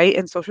masking, right,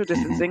 and social Hmm.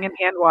 distancing and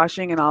hand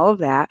washing and all of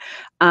that.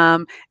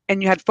 Um,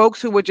 and you had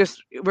folks who were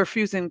just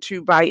refusing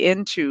to buy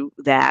into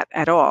that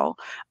at all.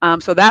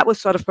 So that was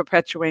sort of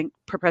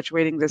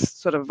perpetuating this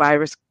sort of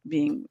virus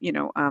being,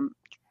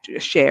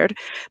 shared.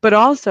 But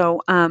also,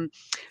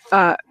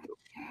 uh,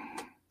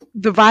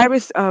 the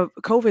virus of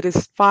COVID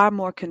is far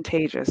more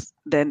contagious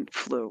than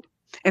flu.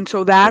 And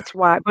so Yeah. that's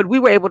why, but we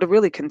were able to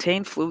really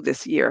contain flu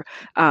this year,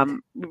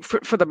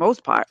 for the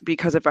most part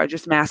because of our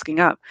just masking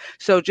up.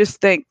 So just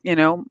think,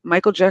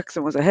 Michael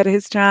Jackson was ahead of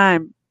his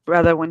time,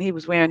 brother, when he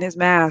was wearing his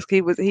mask.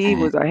 He was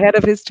Hmm. ahead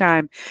of his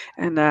time,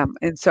 and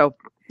so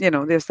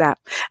there's that.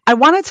 I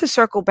wanted to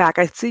circle back.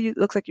 I see you.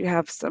 Looks like you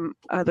have some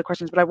other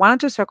questions, but I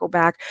wanted to circle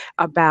back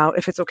about,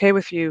 if it's okay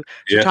with you,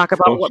 to Yeah, talk of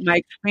about course. what my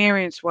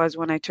experience was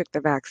when I took the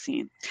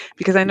vaccine,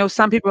 because I know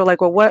some people are like,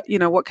 well,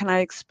 what can I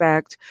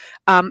expect?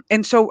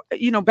 And so,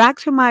 back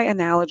to my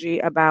analogy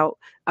about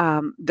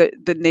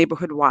the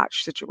neighborhood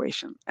watch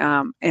situation.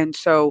 And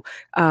so,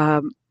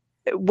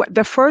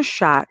 the first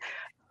shot,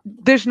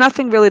 there's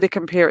nothing really to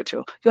compare it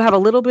to. You'll have a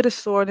little bit of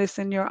soreness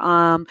in your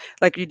arm,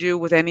 like you do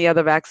with any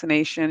other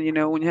vaccination.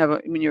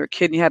 When you're a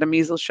kid and you had a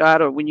measles shot,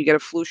 or when you get a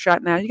flu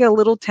shot now, you get a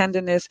little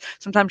tenderness.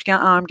 Sometimes your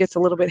arm gets a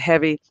little bit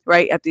heavy,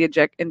 right at the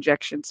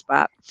injection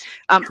spot.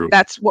 True.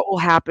 That's what will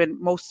happen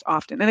most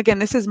often. And again,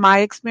 this is my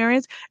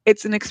experience.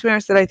 It's an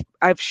experience that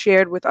I've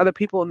shared with other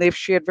people, and they've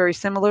shared very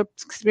similar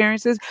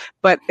experiences,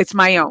 but it's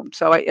my own.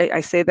 So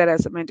I say that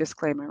as my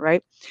disclaimer,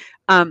 right?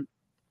 Um,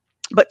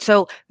 but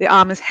so the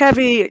arm is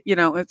heavy,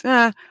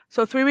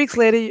 so 3 weeks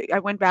later, I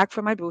went back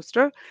for my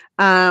booster.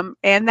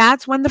 And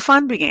that's when the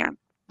fun began.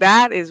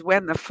 That is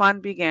when the fun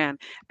began.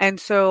 And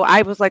so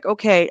I was like,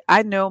 okay,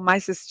 I know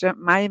my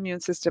immune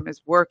system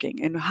is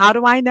working. And how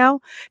do I know?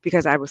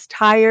 Because I was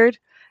tired.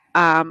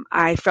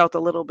 I felt a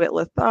little bit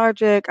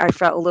lethargic. I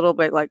felt a little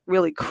bit like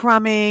really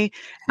crummy.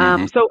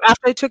 Hmm. So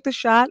after I took the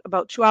shot,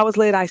 about 2 hours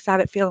later, I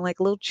started feeling like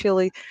a little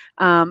chilly,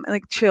 and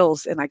like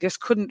chills, and I just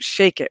couldn't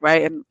shake it,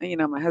 right? And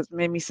my husband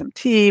made me some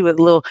tea with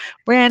a little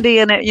brandy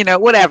in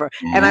it, whatever,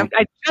 and I, Hmm.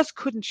 I just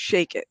couldn't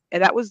shake it.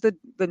 And that was the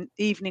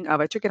evening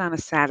of. I took it on a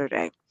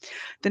Saturday.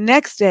 The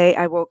next day,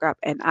 I woke up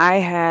and I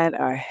had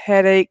a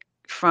headache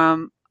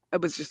from.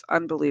 It was just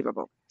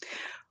unbelievable.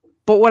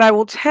 But what I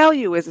will tell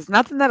you is, it's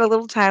nothing that a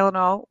little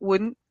Tylenol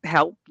wouldn't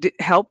help.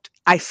 Helped.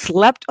 I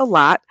slept a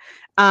lot,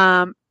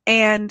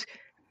 and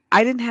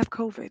I didn't have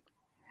COVID.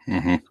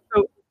 Hmm.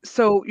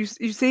 So you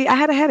see, I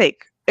had a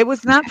headache. It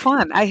was not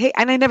fun. I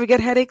never get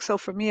headaches, so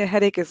for me, a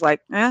headache is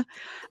like, eh.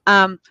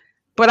 Um,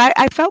 but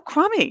I felt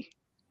crummy.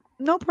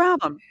 No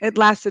problem. It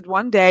lasted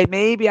one day.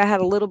 Maybe I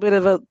had a little bit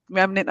of a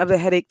remnant of the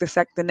headache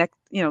the next,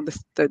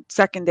 the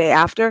second day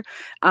after,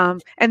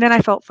 and then I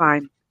felt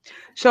fine.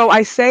 So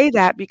I say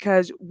that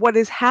because what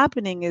is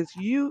happening is,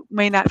 you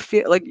may not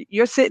feel like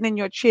you're sitting in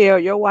your chair,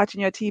 you're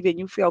watching your TV, and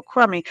you feel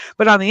crummy,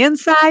 but on the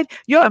inside,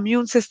 your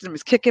immune system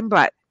is kicking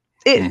butt.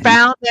 It Hmm.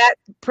 found that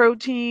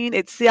protein,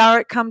 it saw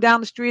it come down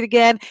the street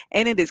again,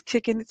 and it is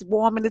kicking, it's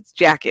warm in its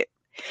jacket.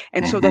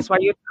 And so Hmm. that's why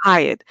you're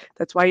tired.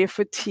 That's why you're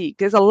fatigued.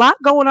 There's a lot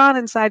going on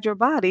inside your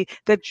body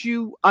that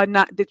you are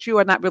not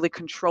really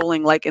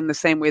controlling, like in the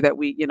same way that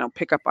we,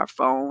 pick up our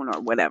phone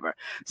or whatever.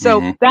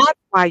 So Hmm. that's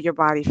why your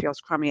body feels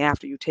crummy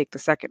after you take the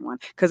second one,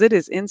 because it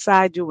is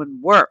inside doing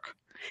work.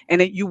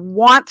 And you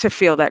want to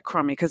feel that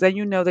crummy, because then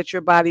you know that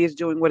your body is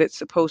doing what it's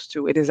supposed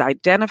to. It is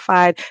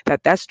identified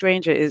that that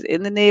stranger is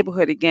in the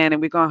neighborhood again,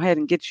 and we go ahead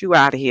and get you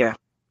out of here.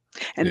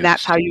 And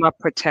that's Yes. how you are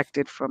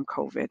protected from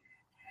COVID.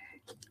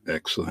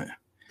 Excellent.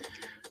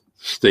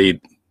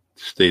 State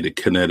State of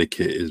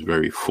Connecticut is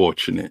very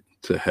fortunate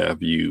to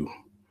have you.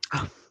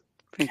 Oh,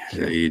 thank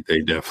you.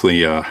 They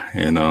definitely are,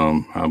 and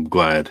I'm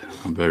glad.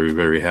 I'm very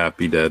very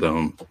happy that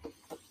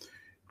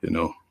you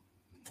know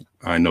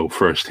I know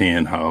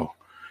firsthand how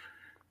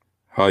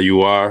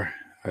you are.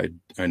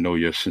 I know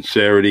your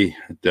sincerity.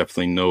 I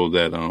definitely know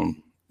that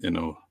you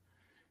know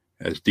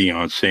as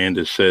Deion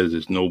Sanders says,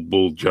 there's no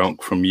bull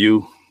junk from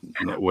you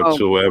Oh,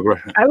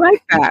 whatsoever. I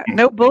like that.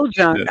 No bull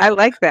junk. I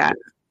like that.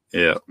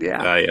 Yeah,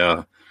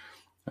 Yeah.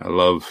 I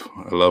love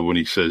when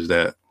he says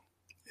that.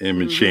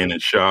 Him and Mhm. Shannon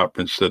Sharp,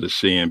 instead of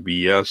saying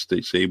BS,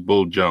 they say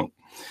bull junk.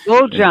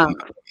 Bull And junk.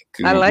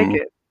 I like hmm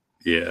it.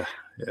 yeah,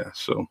 yeah.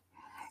 So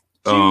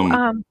Do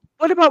um,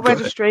 what about go ahead.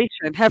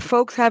 registration? Are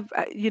folks,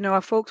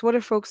 what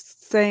are folks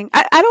saying?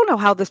 I don't know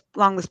how this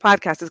long this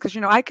podcast is, because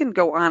I can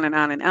go on and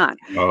on and on.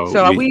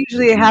 So are We we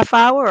usually a half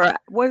hour, or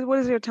what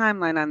is your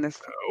timeline on this?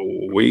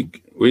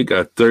 we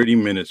got 30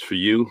 minutes for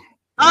you.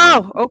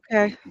 Um, Oh,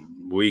 okay.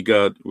 we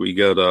got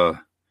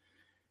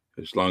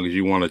as long as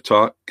you want to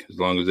talk, as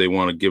long as they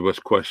want to give us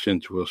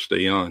questions, we'll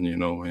stay on.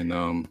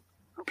 And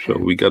so Okay.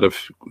 we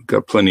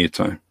got plenty of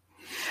time.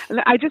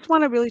 And I just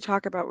want to really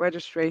talk about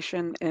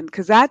registration, and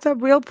because that's a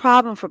real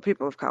problem for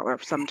people of color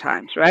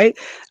sometimes, right?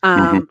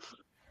 Hmm. Um,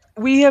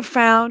 We have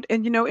found,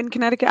 and in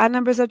Connecticut, our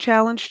numbers are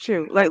challenged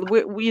too. Like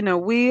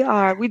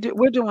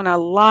we're doing a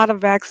lot of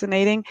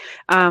vaccinating,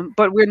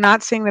 but we're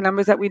not seeing the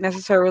numbers that we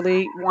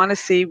necessarily want to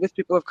see with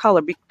people of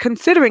color.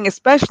 Considering,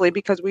 especially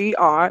because we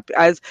are,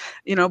 as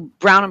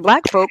brown and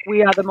black folk,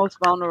 we are the most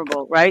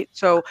vulnerable, right?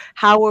 So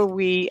how are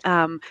we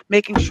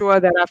making sure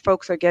that our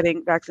folks are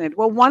getting vaccinated?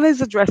 Well, one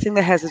is addressing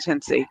the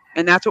hesitancy,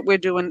 and that's what we're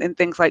doing in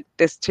things like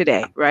this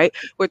today, right?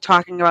 We're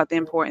talking about the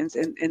importance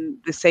and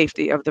the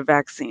safety of the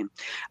vaccine.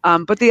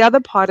 But the other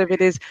part of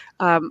it is,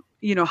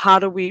 how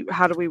do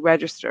we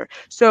register?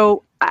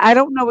 So I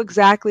don't know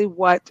exactly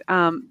what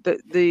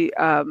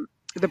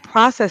the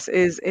process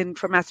is in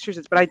for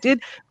Massachusetts, but I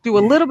did do a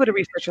little bit of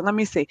research. And let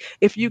me see.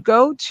 If you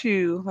go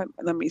to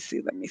let me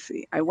see.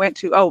 I went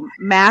to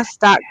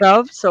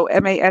mass.gov, so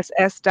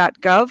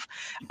mass.gov.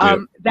 Yep.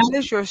 That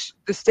is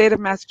the state of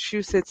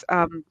Massachusetts,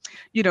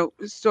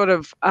 sort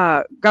of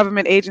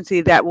government agency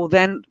that will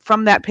then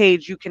from that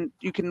page you can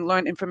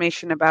learn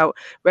information about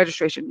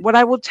registration. What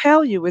I will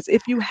tell you is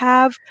if you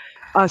have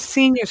a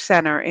senior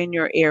center in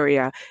your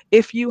area,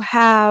 if you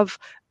have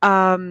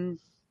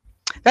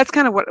that's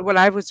kind of what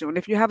I was doing.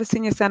 If you have a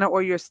senior center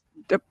or your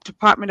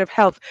Department of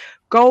Health,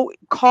 go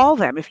call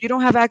them. If you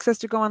don't have access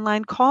to go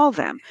online, call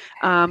them.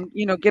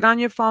 Get on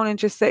your phone and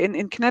just say.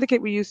 In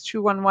Connecticut, we use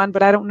 211,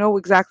 but I don't know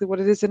exactly what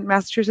it is in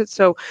Massachusetts.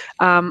 So,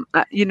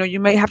 you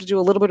may have to do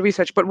a little bit of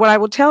research. But what I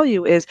will tell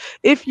you is,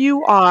 if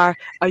you are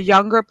a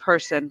younger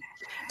person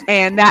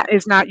and that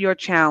is not your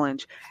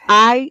challenge,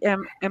 I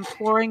am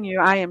imploring you,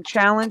 I am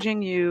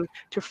challenging you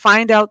to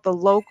find out the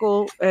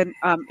local and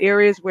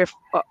areas where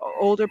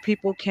older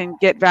people can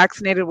get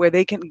vaccinated, where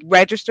they can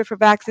register for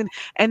vaccine,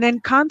 and then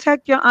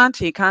contact your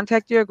auntie,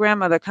 contact your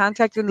grandmother,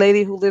 contact the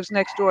lady who lives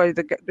next door,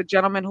 the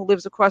gentleman who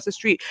lives across the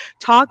street.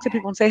 Talk to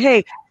people and say,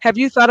 hey, have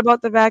you thought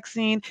about the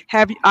vaccine?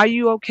 Are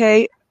you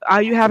okay?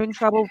 Are you having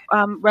trouble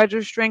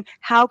registering?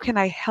 How can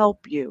I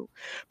help you?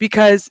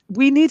 Because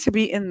we need to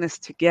be in this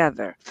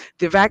together.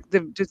 The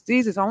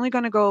disease is only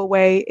going to go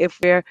away if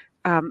we're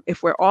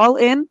all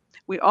in.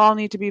 We all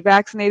need to be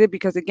vaccinated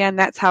because again,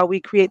 that's how we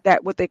create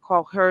that what they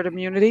call herd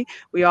immunity.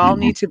 We all Mhm.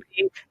 need to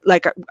be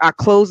like a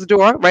closed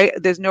door, right?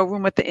 There's no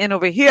room at the inn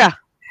over here,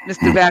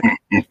 Mr.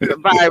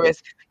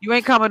 Virus. You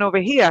ain't coming over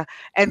here.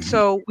 And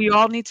so we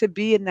all need to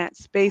be in that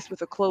space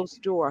with a closed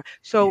door.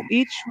 So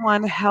each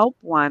one help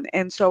one.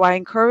 And so I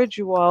encourage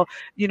you all,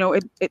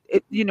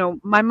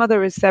 my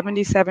mother is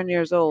 77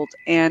 years old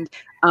and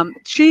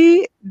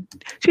she's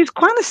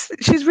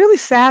really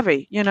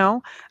savvy,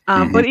 but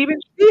Mhm. even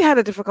she had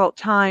a difficult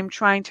time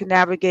trying to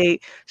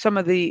navigate some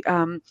of the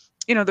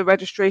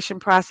registration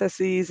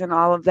processes and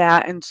all of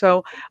that. And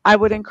so I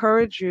would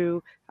encourage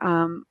you,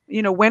 when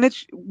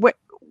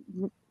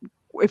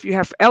if you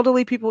have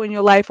elderly people in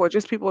your life or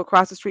just people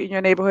across the street in your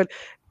neighborhood,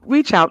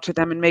 reach out to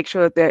them and make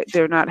sure that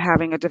they're not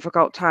having a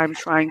difficult time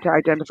trying to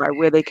identify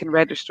where they can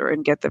register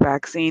and get the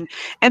vaccine.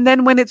 And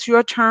then when it's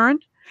your turn,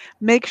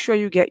 make sure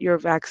you get your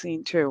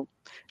vaccine too.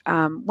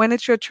 When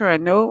it's your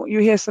turn, no, you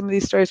hear some of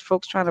these stories,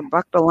 folks trying to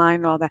buck the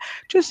line and all that.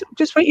 Just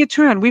wait your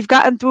turn. We've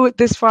gotten through it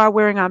this far,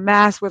 wearing our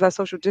masks, with our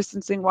social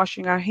distancing,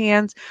 washing our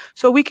hands,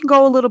 so we can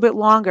go a little bit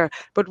longer.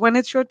 But when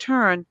it's your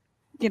turn,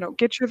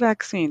 get your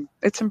vaccine.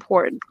 It's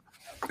important.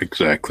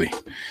 Exactly.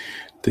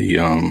 The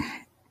I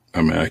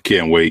mean, I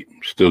can't wait.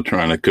 Still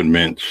trying to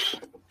convince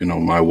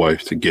my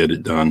wife to get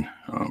it done.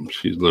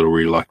 She's a little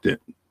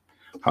reluctant.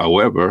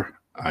 However,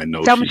 I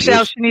know Tell she's Michelle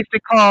listening. she needs to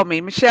call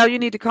me. Michelle, you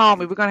need to call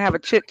me. We're gonna have a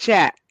chit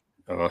chat.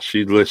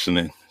 She's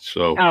listening.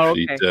 So Oh,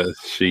 she okay.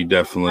 she Hi,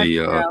 definitely.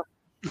 Michelle.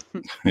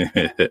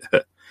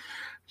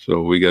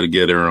 So we got to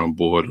get her on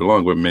board,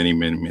 along with many,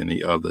 many,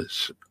 many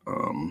others.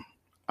 I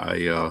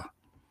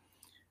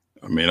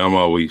I mean, I'm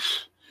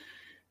always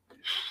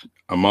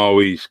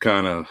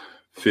kind of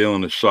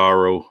feeling the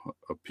sorrow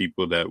of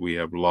people that we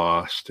have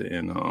lost,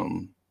 and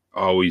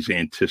always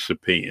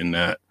anticipating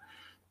that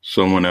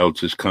someone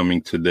else is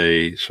coming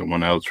today.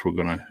 Someone else we're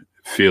gonna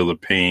feel the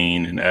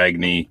pain and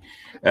agony,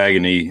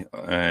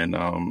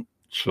 and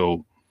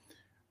so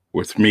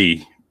with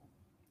me,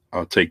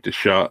 I'll take the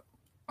shot.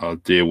 I'll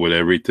deal with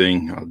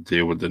everything. I'll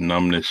deal with the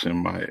numbness in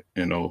my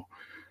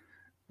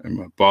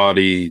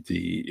body,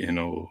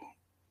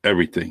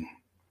 everything.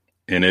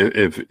 And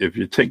if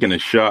you're taking a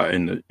shot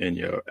and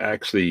you're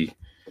actually,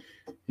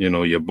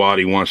 your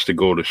body wants to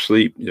go to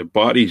sleep, your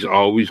body's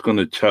always going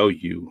to tell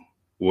you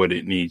what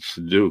it needs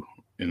to do.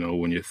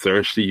 When you're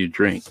thirsty, you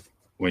drink.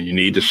 When you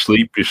need to Mhm,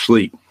 sleep, you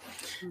sleep.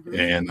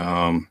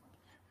 mhm.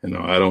 And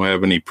I don't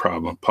have any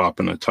problem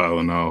popping a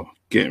Tylenol,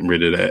 getting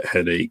rid of that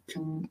headache,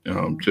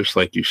 just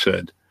like you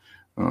said.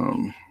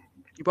 Um,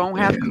 You won't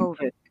have and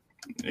COVID.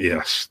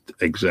 yes,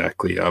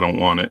 exactly. I don't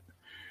want it.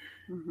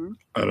 Mhm.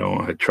 I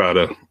don't. I try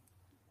to.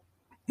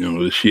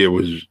 This year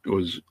was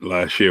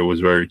last year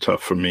was very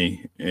tough for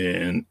me,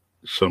 and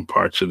some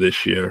parts of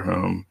this year,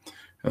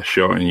 a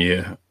shortened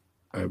year.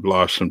 I've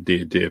lost some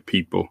dear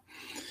people,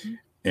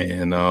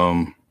 and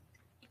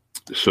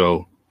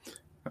so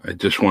I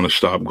just want to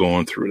stop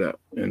going through that.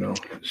 Yep.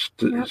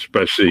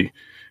 Especially,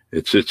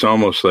 it's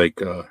almost like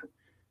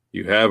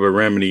you have a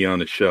remedy on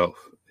the shelf.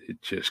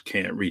 it just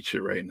can't reach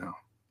it right now.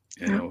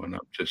 And I'm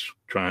just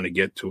trying to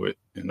get to it.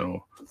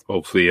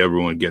 Hopefully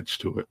everyone gets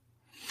to it.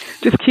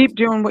 Just keep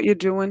doing what you're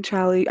doing,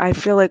 Charlie. I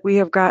feel like we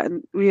have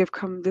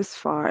come this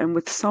far, and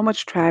with so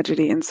much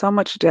tragedy and so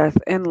much death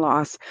and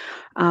loss,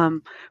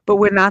 but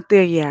we're not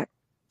there yet.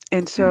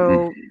 And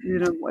so,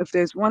 if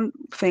there's one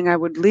thing I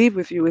would leave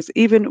with you is,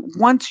 even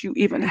once you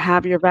even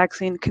have your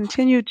vaccine,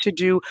 continue to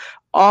do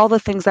all the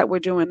things that we're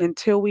doing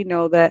until we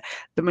know that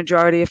the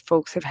majority of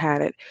folks have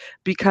had it.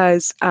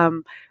 Because, I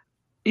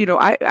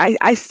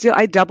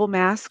double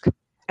mask.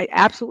 I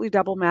absolutely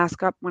double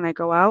mask up when I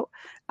go out.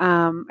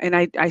 And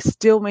I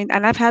still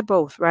and I've had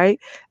both, right?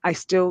 I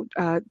still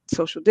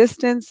social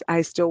distance.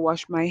 I still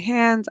wash my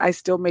hands. I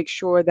still make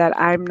sure that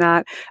I'm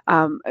not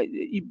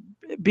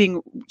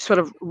being sort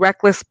of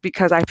reckless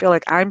because I feel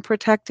like I'm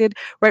protected,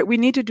 right? We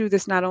need to do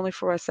this not only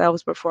for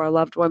ourselves, but for our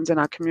loved ones and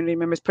our community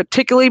members,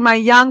 particularly my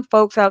young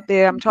folks out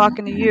there. I'm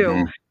talking to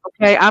you.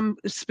 Okay. I'm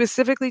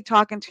specifically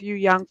talking to you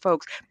young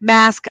folks.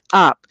 Mask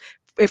up.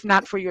 If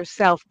not for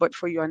yourself, but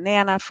for your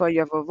nana, for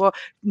your vovo,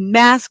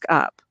 mask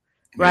up,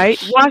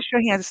 right? Yes. Wash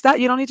your hands. Stop.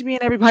 You don't need to be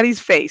in everybody's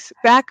face.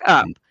 Back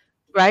up,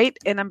 right?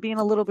 And I'm being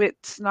a little bit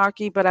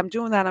snarky, but I'm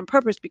doing that on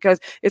purpose because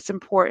it's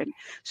important.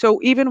 So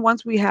even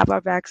once we have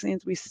our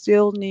vaccines, we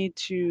still need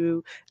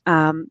to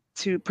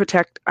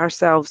protect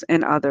ourselves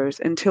and others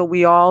until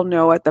we all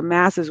know at the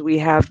masses we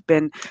have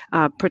been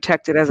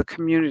protected as a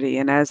community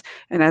and as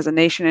a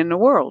nation in the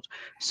world.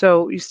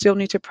 So you still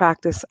need to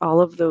practice all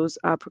of those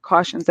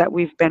precautions that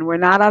we're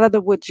not out of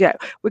the woods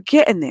yet. We're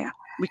getting there.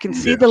 We can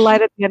see the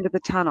light at the end of the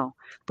tunnel,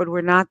 but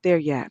we're not there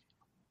yet.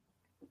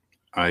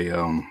 I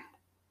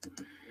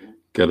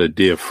got a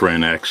dear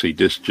friend, actually.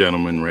 This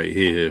gentleman right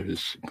here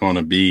is going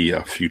to be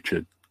a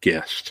future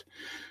guest,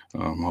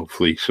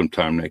 hopefully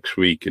sometime next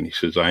week. And he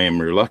says, I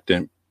am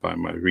reluctant, by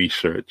my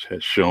research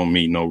has shown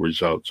me no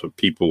results of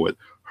people with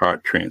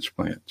heart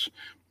transplants.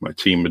 My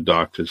team of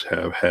doctors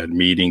have had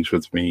meetings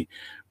with me,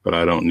 but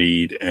I don't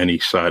need any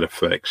side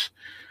effects.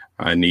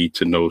 I need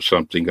to know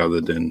something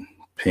other than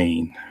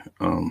pain.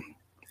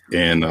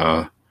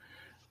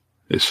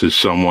 This is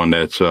someone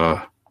that's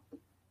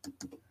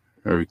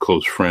very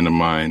close friend of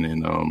mine,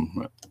 and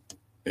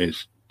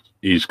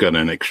he's got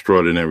an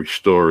extraordinary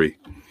story.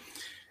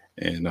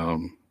 And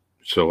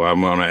so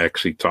I'm going to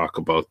actually talk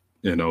about,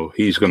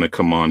 he's going to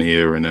come on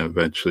here and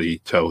eventually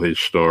tell his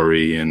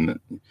story. And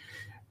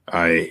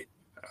I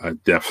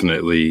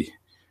definitely,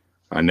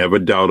 I never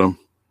doubt him.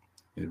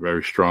 He's a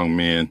very strong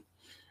man.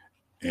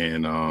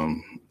 And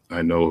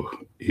I know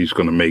he's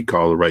going to make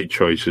all the right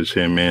choices,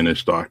 him and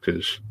his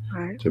doctors,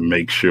 right, to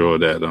make sure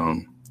that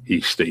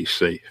he stays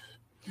safe.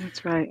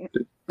 That's right.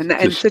 And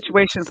in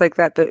situations like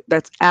that,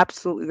 that's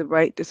absolutely the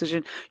right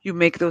decision. You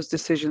make those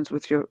decisions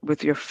with your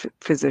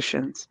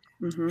physicians.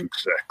 Mm-hmm.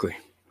 Exactly.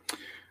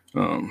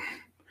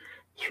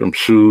 From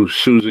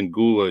Susan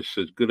Gula,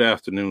 says, good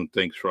afternoon.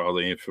 Thanks for all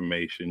the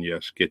information.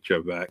 Yes, get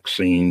your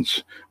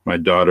vaccines. My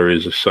daughter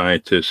is a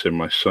scientist and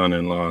my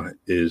son-in-law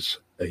is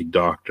a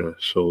doctor.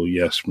 So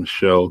yes,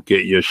 Michelle,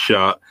 get your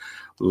shot.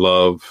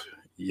 Love.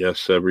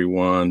 Yes,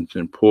 everyone. It's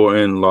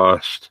important.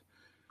 Lots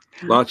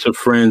of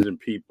friends and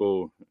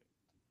people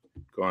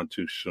gone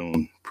too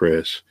soon,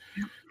 Press.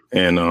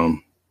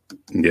 And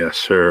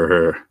yes,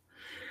 her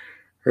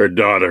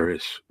daughter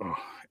is,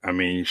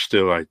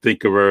 still, I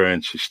think of her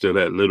and she's still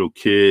that little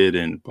kid,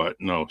 but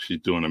no, she's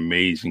doing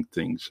amazing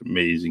things,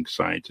 amazing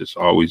scientist,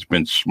 always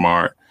been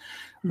smart.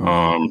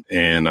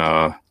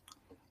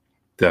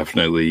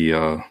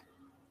 Definitely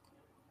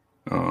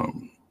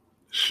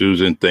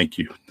Susan, thank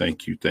you.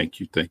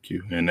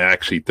 And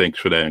actually, thanks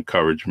for that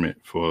encouragement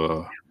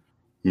for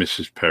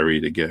Mrs.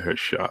 Perry to get her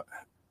shot.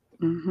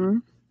 Mm-hmm.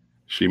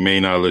 She may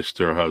not listen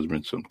to her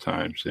husband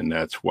sometimes, and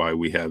that's why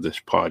we have this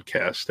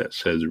podcast that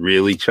says,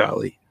 really,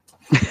 Charlie?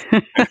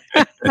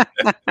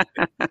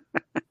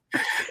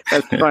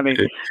 That's funny.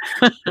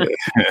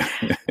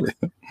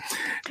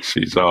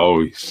 She's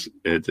always,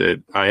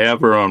 I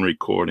have her on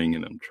recording,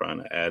 and I'm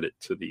trying to add it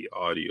to the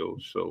audio,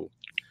 so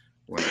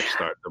when I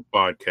start the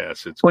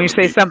podcast, it's when you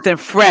say something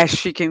fresh,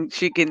 she can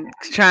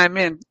chime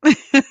in.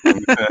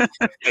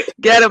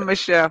 Get him,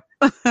 Michelle.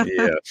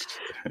 Yes.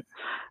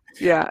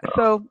 Yeah.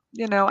 So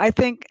I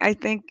think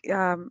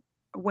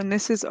when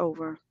this is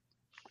over,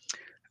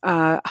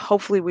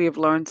 hopefully we have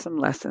learned some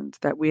lessons,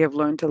 that we have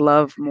learned to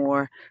love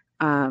more,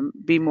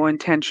 be more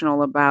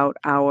intentional about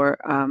our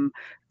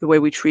the way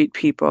we treat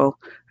people,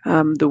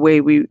 the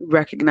way we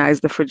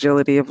recognize the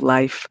fragility of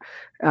life.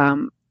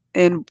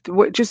 And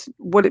what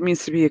it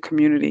means to be a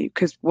community.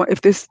 Because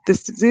if this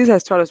disease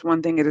has taught us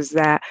one thing, it is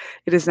that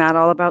it is not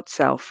all about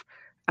self.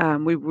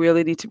 We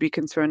really need to be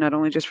concerned not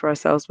only just for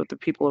ourselves, but the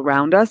people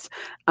around us.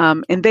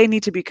 And they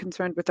need to be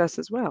concerned with us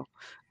as well.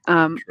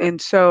 And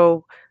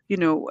so,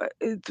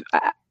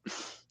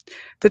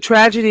 the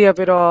tragedy of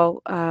it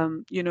all,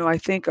 I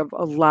think of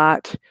a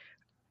lot,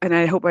 and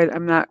I hope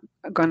I'm not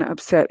going to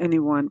upset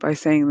anyone by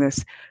saying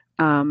this,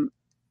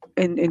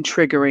 and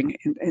triggering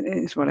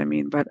is what I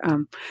mean. But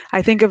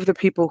I think of the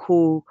people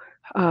who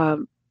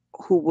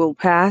will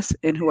pass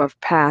and who have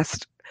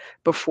passed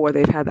before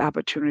they've had the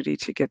opportunity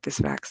to get this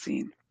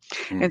vaccine.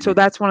 And so Mm-hmm.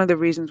 that's one of the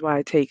reasons why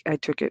I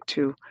took it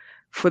to,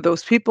 for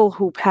those people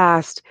who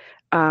passed,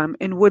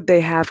 and would they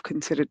have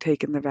considered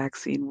taking the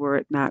vaccine were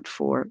it not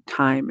for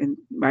time, and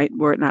right,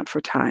 were it not for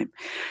time.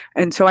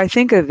 And so I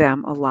think of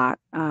them a lot,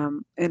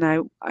 and I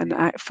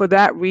for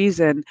that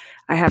reason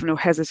I have no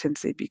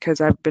hesitancy,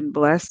 because I've been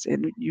blessed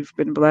and you've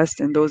been blessed,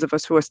 and those of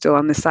us who are still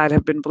on this side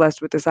have been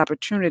blessed with this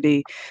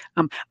opportunity.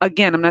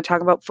 Again, I'm not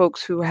talking about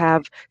folks who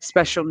have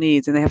special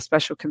needs and they have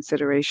special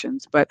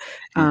considerations, but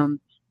um,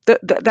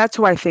 that's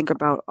who I think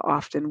about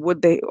often.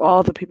 Would they,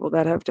 all the people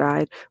that have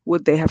died,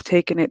 would they have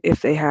taken it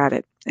if they had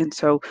it? And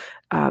so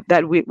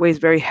that weighs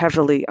very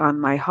heavily on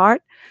my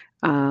heart.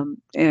 And,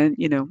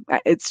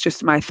 it's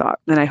just my thought.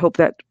 And I hope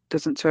that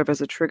doesn't serve as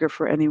a trigger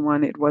for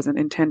anyone. It wasn't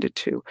intended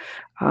to.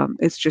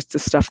 It's just the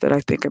stuff that I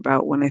think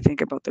about when I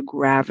think about the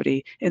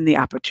gravity and the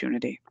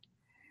opportunity.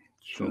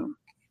 So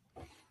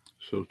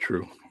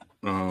true.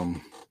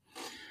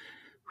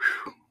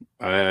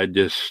 I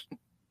just,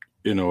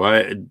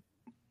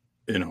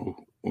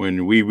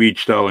 when we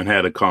reached out and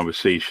had a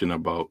conversation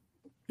about,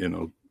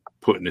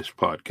 putting this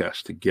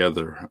podcast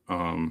together,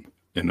 and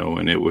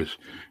it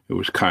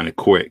was kind of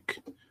quick,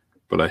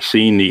 but I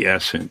seen the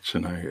essence,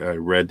 and I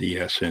read the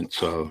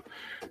essence of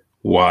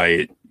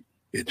why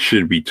it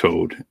should be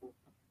told,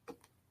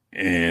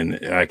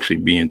 and actually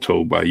being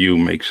told by you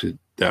makes it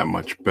that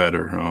much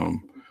better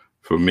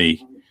for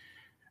me.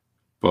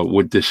 But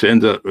what this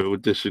is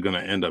going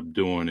to end up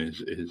doing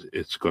is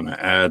it's going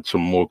to add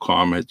some more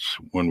comments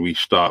when we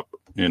stop,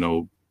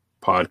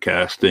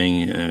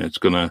 podcasting, and it's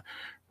going to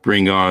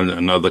bring on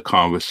another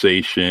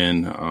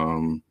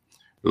conversation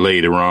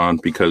later on,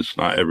 because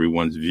not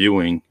everyone's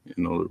viewing,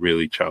 the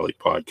Really Charlie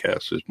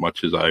podcast as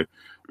much as I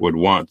would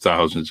want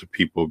thousands of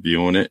people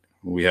viewing it.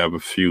 We have a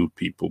few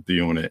people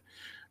viewing it,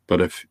 but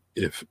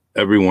if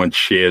everyone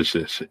shares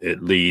this,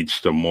 it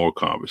leads to more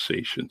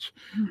conversations.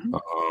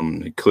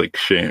 Mm-hmm. Click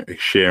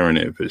sharing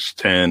it. If it's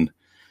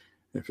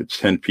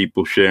 10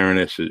 people sharing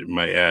this, it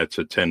might add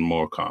to 10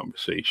 more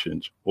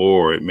conversations,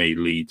 or it may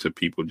lead to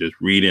people just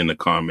reading the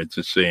comments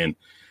and saying,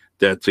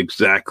 that's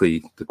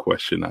exactly the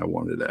question I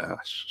wanted to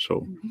ask.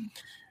 So,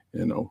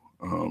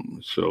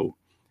 so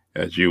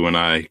as you and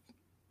I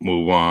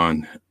move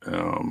on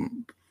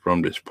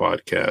from this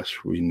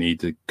podcast, we need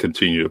to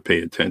continue to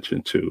pay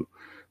attention to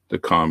the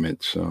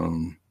comments.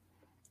 And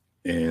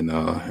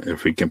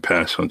if we can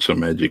pass on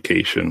some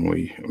education,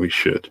 we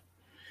should.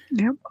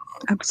 Yep,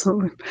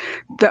 absolutely.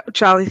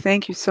 Charlie,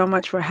 thank you so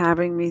much for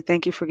having me.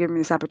 Thank you for giving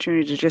me this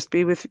opportunity to just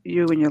be with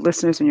you and your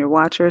listeners and your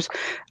watchers,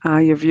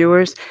 your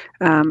viewers.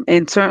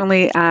 And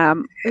certainly,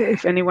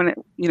 if anyone,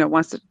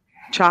 wants to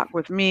chat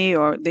with me,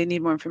 or they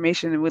need more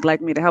information and would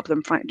like me to help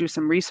them do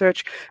some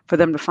research for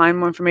them to find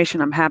more information,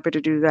 I'm happy to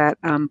do that.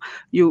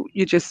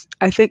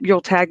 I think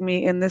you'll tag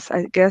me in this,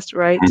 I guess,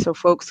 right?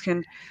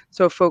 Mm-hmm.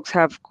 So folks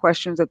have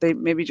questions that they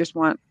maybe just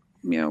want,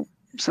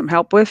 some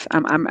help with.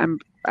 I'm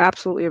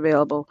absolutely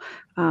available,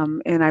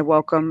 and I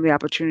welcome the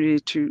opportunity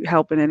to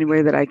help in any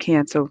way that I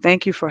can. So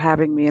thank you for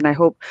having me, and I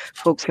hope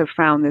folks have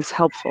found this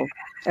helpful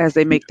as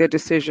they make their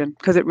decision,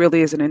 because it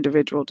really is an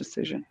individual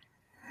decision.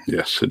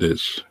 Yes, it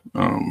is.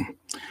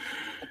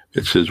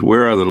 It says,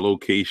 where are the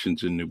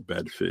locations in New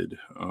Bedford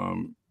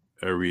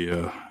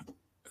area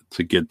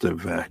to get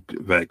the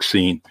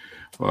vaccine?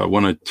 Well, I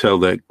want to tell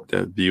that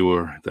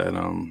viewer that,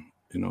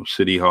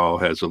 City Hall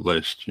has a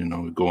list.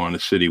 Go on the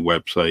city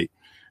website.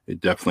 They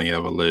definitely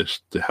have a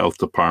list. The health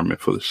department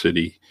for the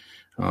city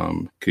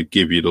could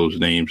give you those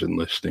names and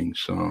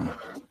listings.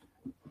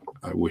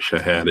 I wish I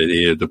had it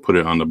here to put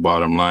it on the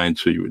bottom line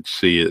so you would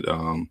see it.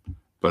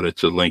 But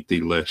it's a lengthy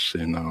list,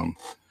 and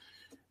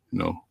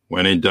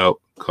when in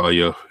doubt, call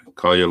your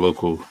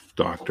local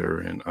doctor,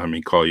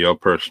 and call your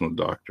personal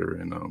doctor,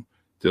 and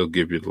they'll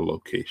give you the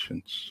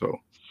locations.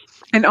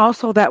 And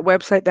also that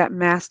website, that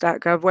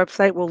mass.gov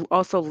website, will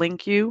also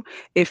link you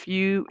if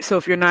you're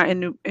not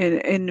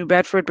in New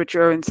Bedford, but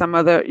you're in some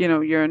other,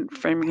 you're in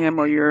Framingham,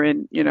 or you're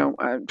in,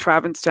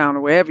 Provincetown,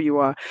 or wherever you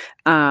are,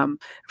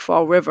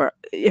 Fall River.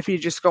 If you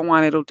just go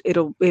on, it'll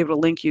be able to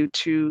link you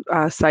to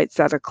sites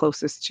that are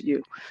closest to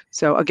you.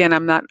 So again,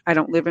 I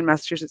don't live in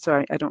Massachusetts,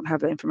 so I don't have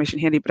the information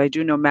handy, but I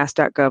do know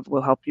mass.gov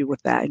will help you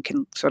with that and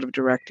can sort of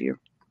direct you.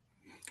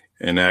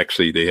 And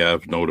actually, they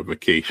have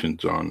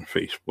notifications on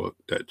Facebook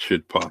that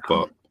should pop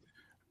up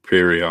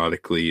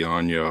periodically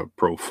on your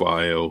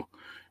profile,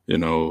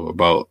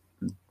 about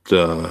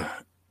the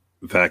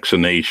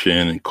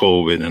vaccination and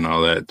COVID and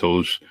all that.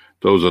 Those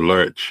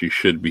alerts you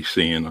should be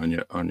seeing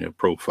on your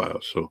profile.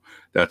 So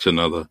that's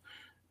another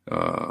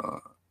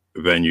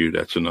venue.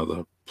 That's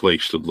another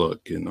place to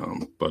look.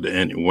 But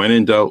when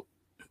in doubt,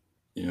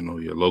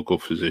 your local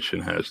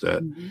physician has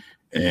that,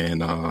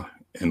 mm-hmm.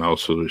 And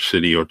also the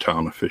city or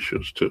town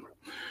officials too.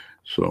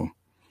 So,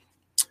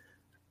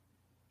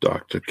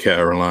 Dr.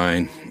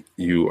 Caroline,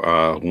 you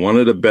are one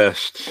of the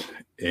best,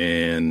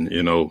 and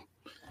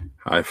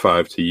high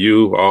five to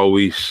you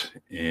always,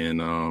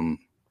 and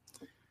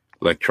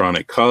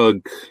electronic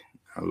hug.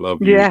 I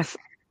love you. Yes,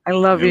 I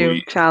love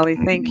you, Charlie.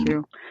 Thank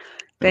you.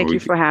 Thank you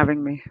for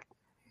having me.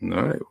 All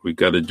right. We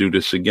got to do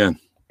this again.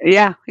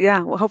 Yeah.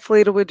 Well,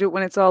 hopefully we'll do it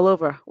when it's all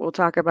over. We'll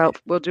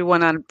do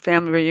one on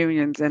family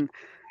reunions and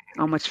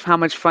how much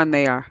fun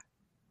they are.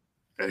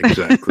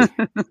 Exactly.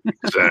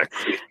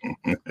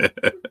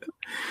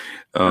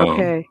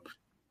 Okay.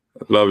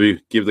 Love you.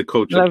 Give the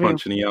coach a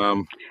punch in the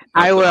arm.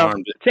 I will.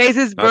 Today's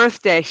his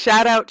birthday.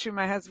 Shout out to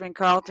my husband,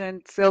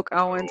 Carlton Silk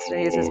Owens.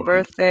 Today is his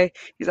birthday.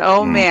 He's an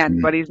old man,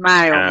 but he's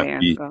my old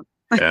man. So.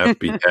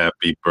 Happy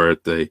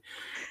birthday.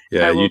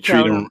 Yeah, you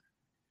treat him.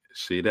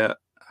 See that?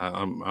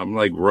 I'm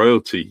like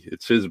royalty.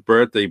 It's his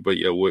birthday, but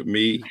you're with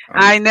me.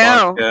 I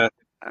know.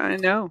 I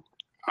know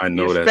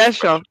You're that's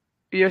special.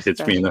 You're Hits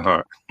special. me in the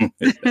heart.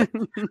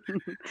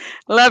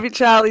 Love you,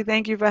 Charlie.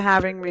 Thank you for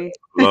having me.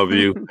 Love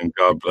you and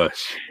God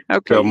bless.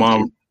 Okay. Tell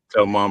mom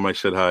I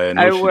said hi.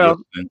 I will.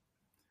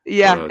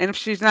 Yeah, and if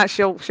she's not,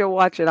 she'll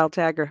watch it. I'll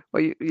tag her.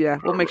 Well,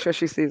 we'll make sure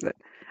she sees it.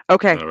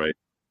 Okay. All right.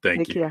 Thank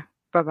you. Take care.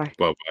 Bye-bye.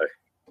 Bye-bye.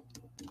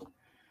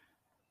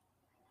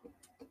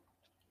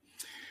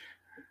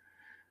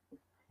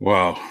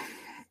 Wow.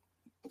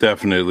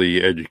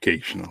 Definitely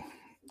educational.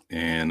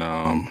 And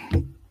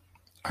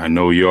I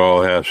know you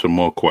all have some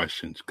more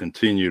questions.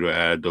 Continue to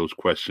add those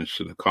questions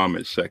to the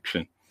comment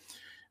section.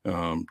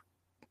 Dr.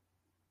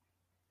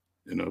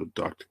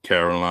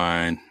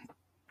 Caroline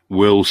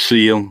will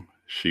see them.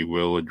 She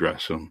will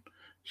address them.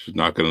 She's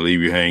not going to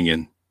leave you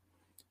hanging.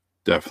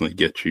 Definitely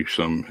get you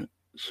some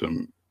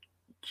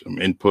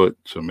input,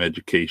 some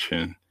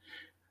education.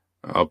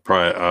 I'll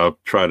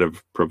try to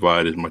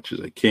provide as much as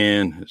I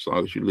can, as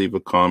long as you leave a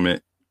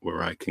comment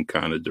where I can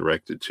kind of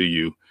direct it to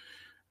you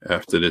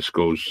after this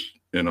goes.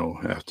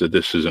 After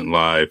this isn't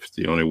live,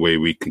 the only way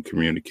we can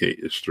communicate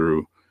is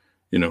through,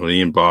 the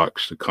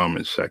inbox, the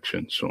comment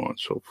section, so on and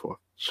so forth.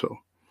 So,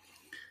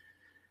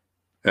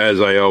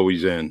 as I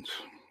always end,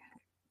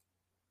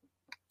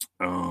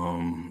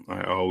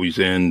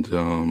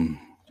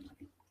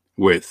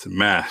 with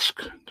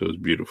mask those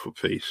beautiful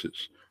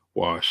faces,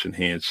 wash and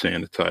hand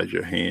sanitize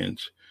your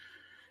hands,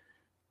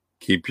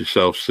 keep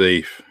yourself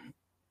safe,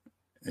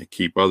 and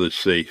keep others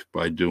safe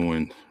by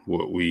doing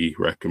what we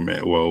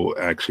recommend. Well,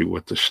 actually,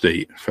 what the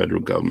state and federal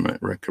government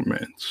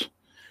recommends.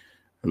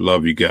 I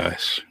love you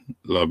guys.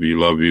 Love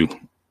you.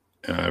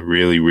 I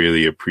really,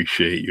 really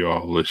appreciate you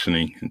all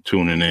listening and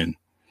tuning in.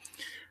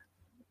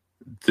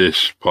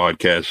 This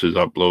podcast is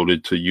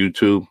uploaded to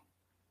YouTube,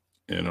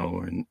 and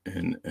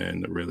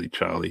the Really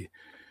Charlie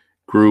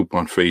group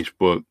on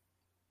Facebook,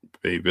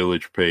 Bay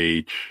Village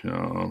page,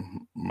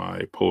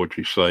 my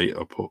poetry site,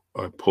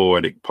 a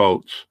Poetic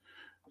Pulse.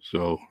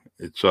 So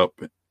it's up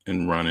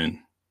and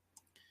running.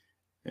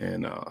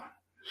 And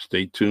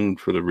stay tuned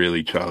for the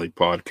Really Charlie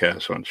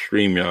podcast on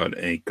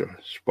StreamYard, Anchor,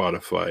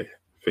 Spotify,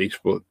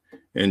 Facebook,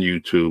 and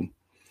YouTube.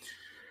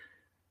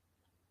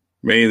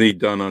 Mainly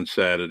done on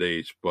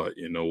Saturdays, but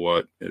you know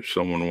what? If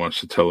someone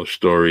wants to tell a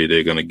story,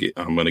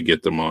 I'm gonna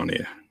get them on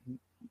here.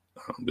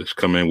 This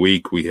coming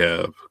week, we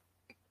have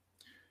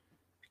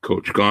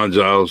Coach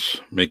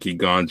Gonzalez, Mickey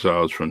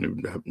Gonzalez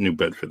from New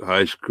Bedford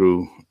High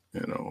School.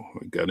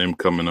 We got him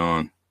coming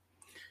on.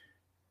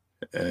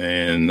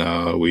 And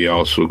we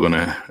also going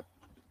to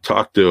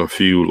talk to a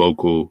few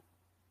local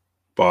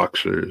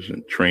boxers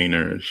and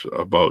trainers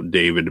about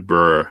David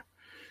Burr,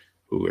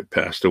 who had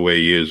passed away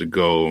years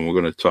ago. And we're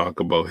going to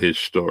talk about his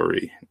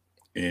story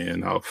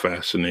and how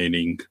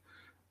fascinating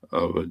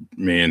of a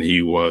man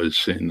he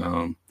was.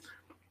 And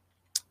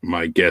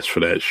my guest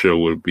for that show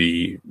would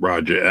be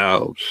Roger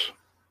Alves.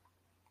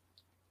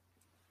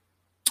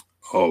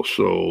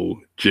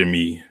 Also,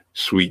 Jimmy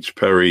Sweets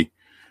Perry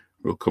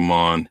will come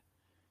on.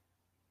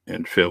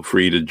 And feel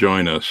free to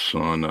join us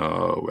on,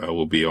 I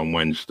will be on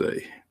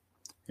Wednesday.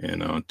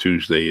 And on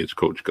Tuesday, it's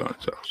Coach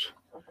Gonzalez.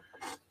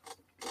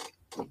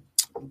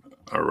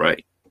 All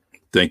right.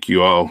 Thank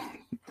you all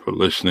for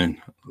listening.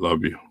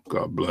 Love you.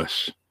 God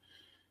bless.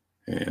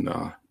 And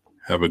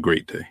have a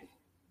great day.